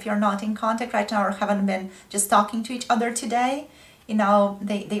 Yeah, if you're not in contact right now or haven't been just talking to each other today,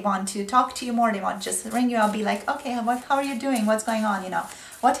 they want to talk to you more. They want to just ring you up, be like, okay, how are you doing? What's going on?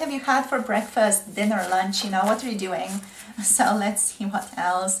 What have you had for breakfast, dinner, lunch? What are you doing? So let's see what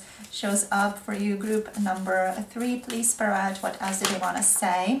else shows up for you. Group number 3, please, Spirit. What else do they want to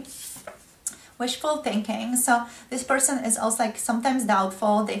say? Wishful thinking. So this person is also like sometimes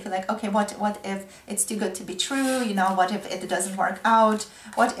doubtful. They feel like, okay, what if it's too good to be true? What if it doesn't work out?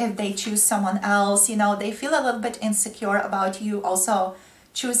 What if they choose someone else? They feel a little bit insecure about you also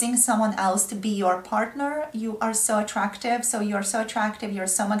choosing someone else to be your partner. You are so attractive. So you're so attractive. You're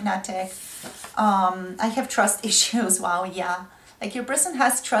so magnetic. I have trust issues. Wow. Yeah. Like your person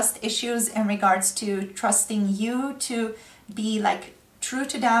has trust issues in regards to trusting you to be like true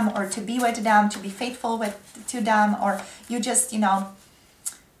to them or to be with them, to be faithful to them, or you just,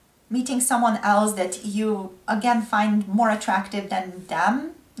 meeting someone else that you again find more attractive than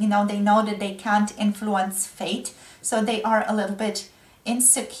them. They know that they can't influence fate. So they are a little bit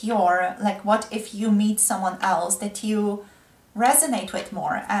insecure. Like, what if you meet someone else that you resonate with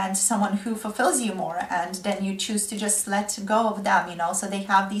more, and someone who fulfills you more, and then you choose to just let go of them, you know. So they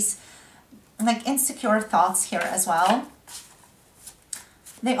have these like insecure thoughts here as well.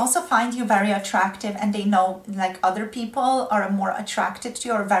 They also find you very attractive, and they know like other people are more attracted to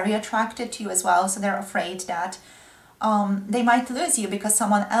you or very attracted to you as well. So they're afraid that they might lose you because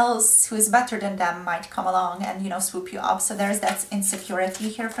someone else who is better than them might come along and, you know, swoop you up. So there's that insecurity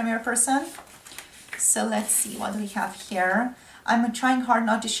here from your person. So let's see what we have here. I'm trying hard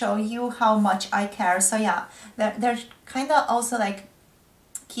not to show you how much I care. So yeah, they're kind of also like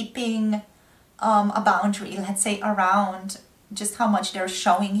keeping a boundary, let's say, around just how much they're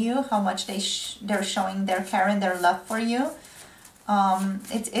showing you, how much they're showing their care and their love for you.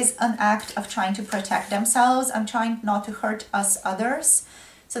 It is an act of trying to protect themselves. I'm trying not to hurt us others.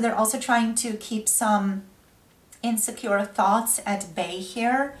 So they're also trying to keep some insecure thoughts at bay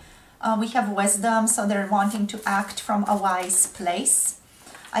here. We have wisdom, so they're wanting to act from a wise place.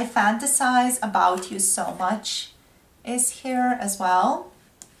 I fantasize about you so much is here as well.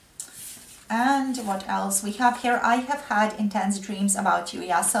 And what else we have here? I have had intense dreams about you.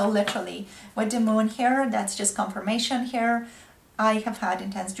 Yeah, so literally with the moon here, that's just confirmation here. I have had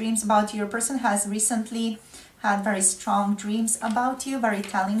intense dreams about you. Your person has recently had very strong dreams about you, very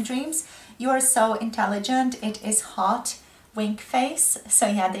telling dreams. You are so intelligent. It is hot, wink face. So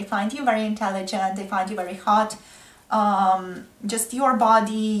yeah, they find you very intelligent. They find you very hot. Just your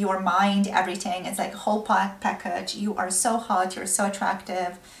body, your mind, everything. It's like a whole package. You are so hot. You're so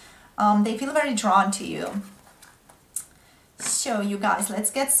attractive. They feel very drawn to you. So you guys,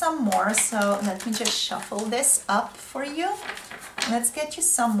 let's get some more. So let me just shuffle this up for you. Let's get you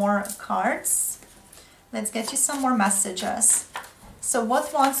some more cards. Let's get you some more messages. So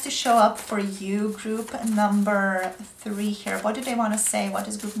what wants to show up for you, group number 3 here? What do they want to say? What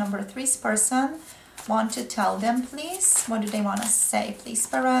does group number 3's person want to tell them, please? What do they want to say, please,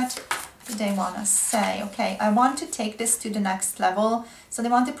 Spirit? What do they want to say? Okay, I want to take this to the next level. So they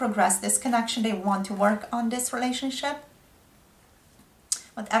want to progress this connection. They want to work on this relationship.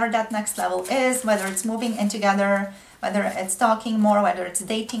 Whatever that next level is, whether it's moving in together, whether it's talking more, whether it's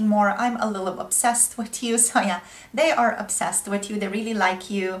dating more. I'm a little obsessed with you. So yeah, they are obsessed with you. They really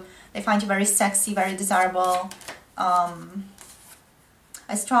like you. They find you very sexy, very desirable.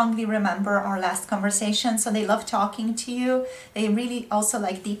 I strongly remember our last conversation. So they love talking to you. They really also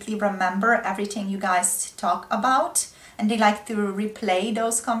like deeply remember everything you guys talk about. And they like to replay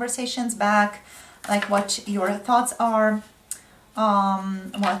those conversations back, like what your thoughts are,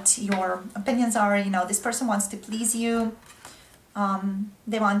 what your opinions are. You know, this person wants to please you.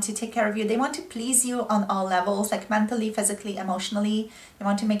 They want to take care of you. They want to please you on all levels, like mentally, physically, emotionally. They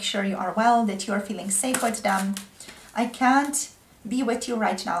want to make sure you are well, that you are feeling safe with them. I can't be with you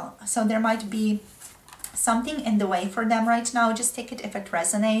right now. So there might be something in the way for them right now. Just take it if it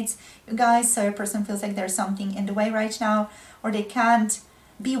resonates, you guys. So your person feels like there's something in the way right now, or they can't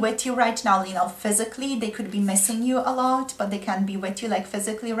be with you right now, you know, physically. They could be missing you a lot, but they can't be with you like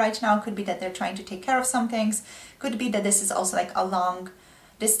physically right now. Could be that they're trying to take care of some things. Could be that this is also like a long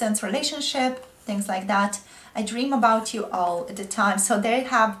distance relationship, things like that. I dream about you all the time. So they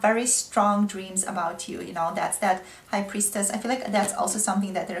have very strong dreams about you, you know. That's that High Priestess. I feel like that's also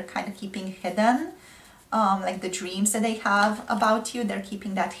something that they're kind of keeping hidden. Like the dreams that they have about you, they're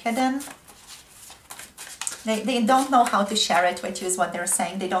keeping that hidden. They don't know how to share it with you is what they're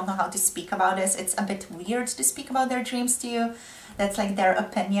saying. They don't know how to speak about this. It's a bit weird to speak about their dreams to you. That's like their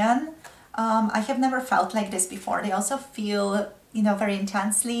opinion. I have never felt like this before. They also feel, you know, very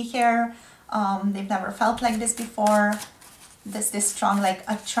intensely here. They've never felt like this before. This strong like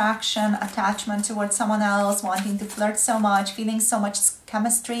attraction, attachment towards someone else, wanting to flirt so much, feeling so much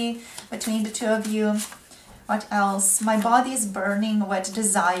chemistry between the two of you. What else? My body is burning with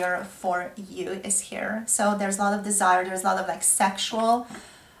desire for you is here. So there's a lot of desire. There's a lot of like sexual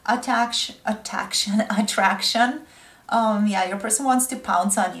attraction. Yeah, your person wants to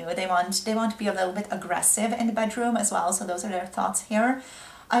pounce on you. They want to be a little bit aggressive in the bedroom as well. So those are their thoughts here.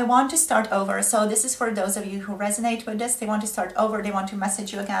 I want to start over. So this is for those of you who resonate with this. They want to start over. They want to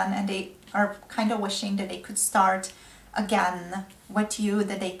message you again, and they are kind of wishing that they could start again with you,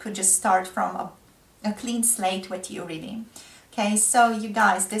 that they could just start from a clean slate with you, really. Okay, so you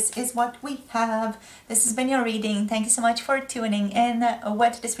guys, this is what we have. This has been your reading. Thank you so much for tuning in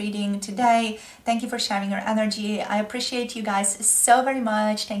with this reading today. Thank you for sharing your energy. I appreciate you guys so very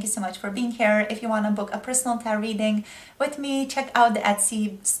much. Thank you so much for being here. If you want to book a personal tarot reading with me, check out the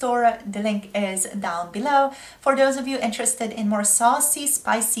Etsy store. The link is down below. For those of you interested in more saucy,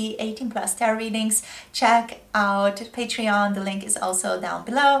 spicy 18+ tarot readings, check out Patreon. The link is also down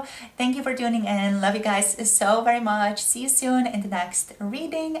below. Thank you for tuning in. Love you guys so very much. See you soon. soon in the next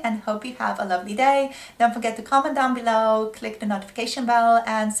reading and hope you have a lovely day. Don't forget to comment down below, click the notification bell,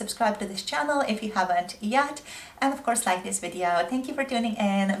 and subscribe to this channel if you haven't yet. And of course, like this video. Thank you for tuning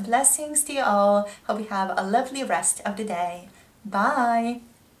in. Blessings to you all. Hope you have a lovely rest of the day. Bye.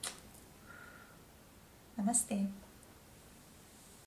 Namaste.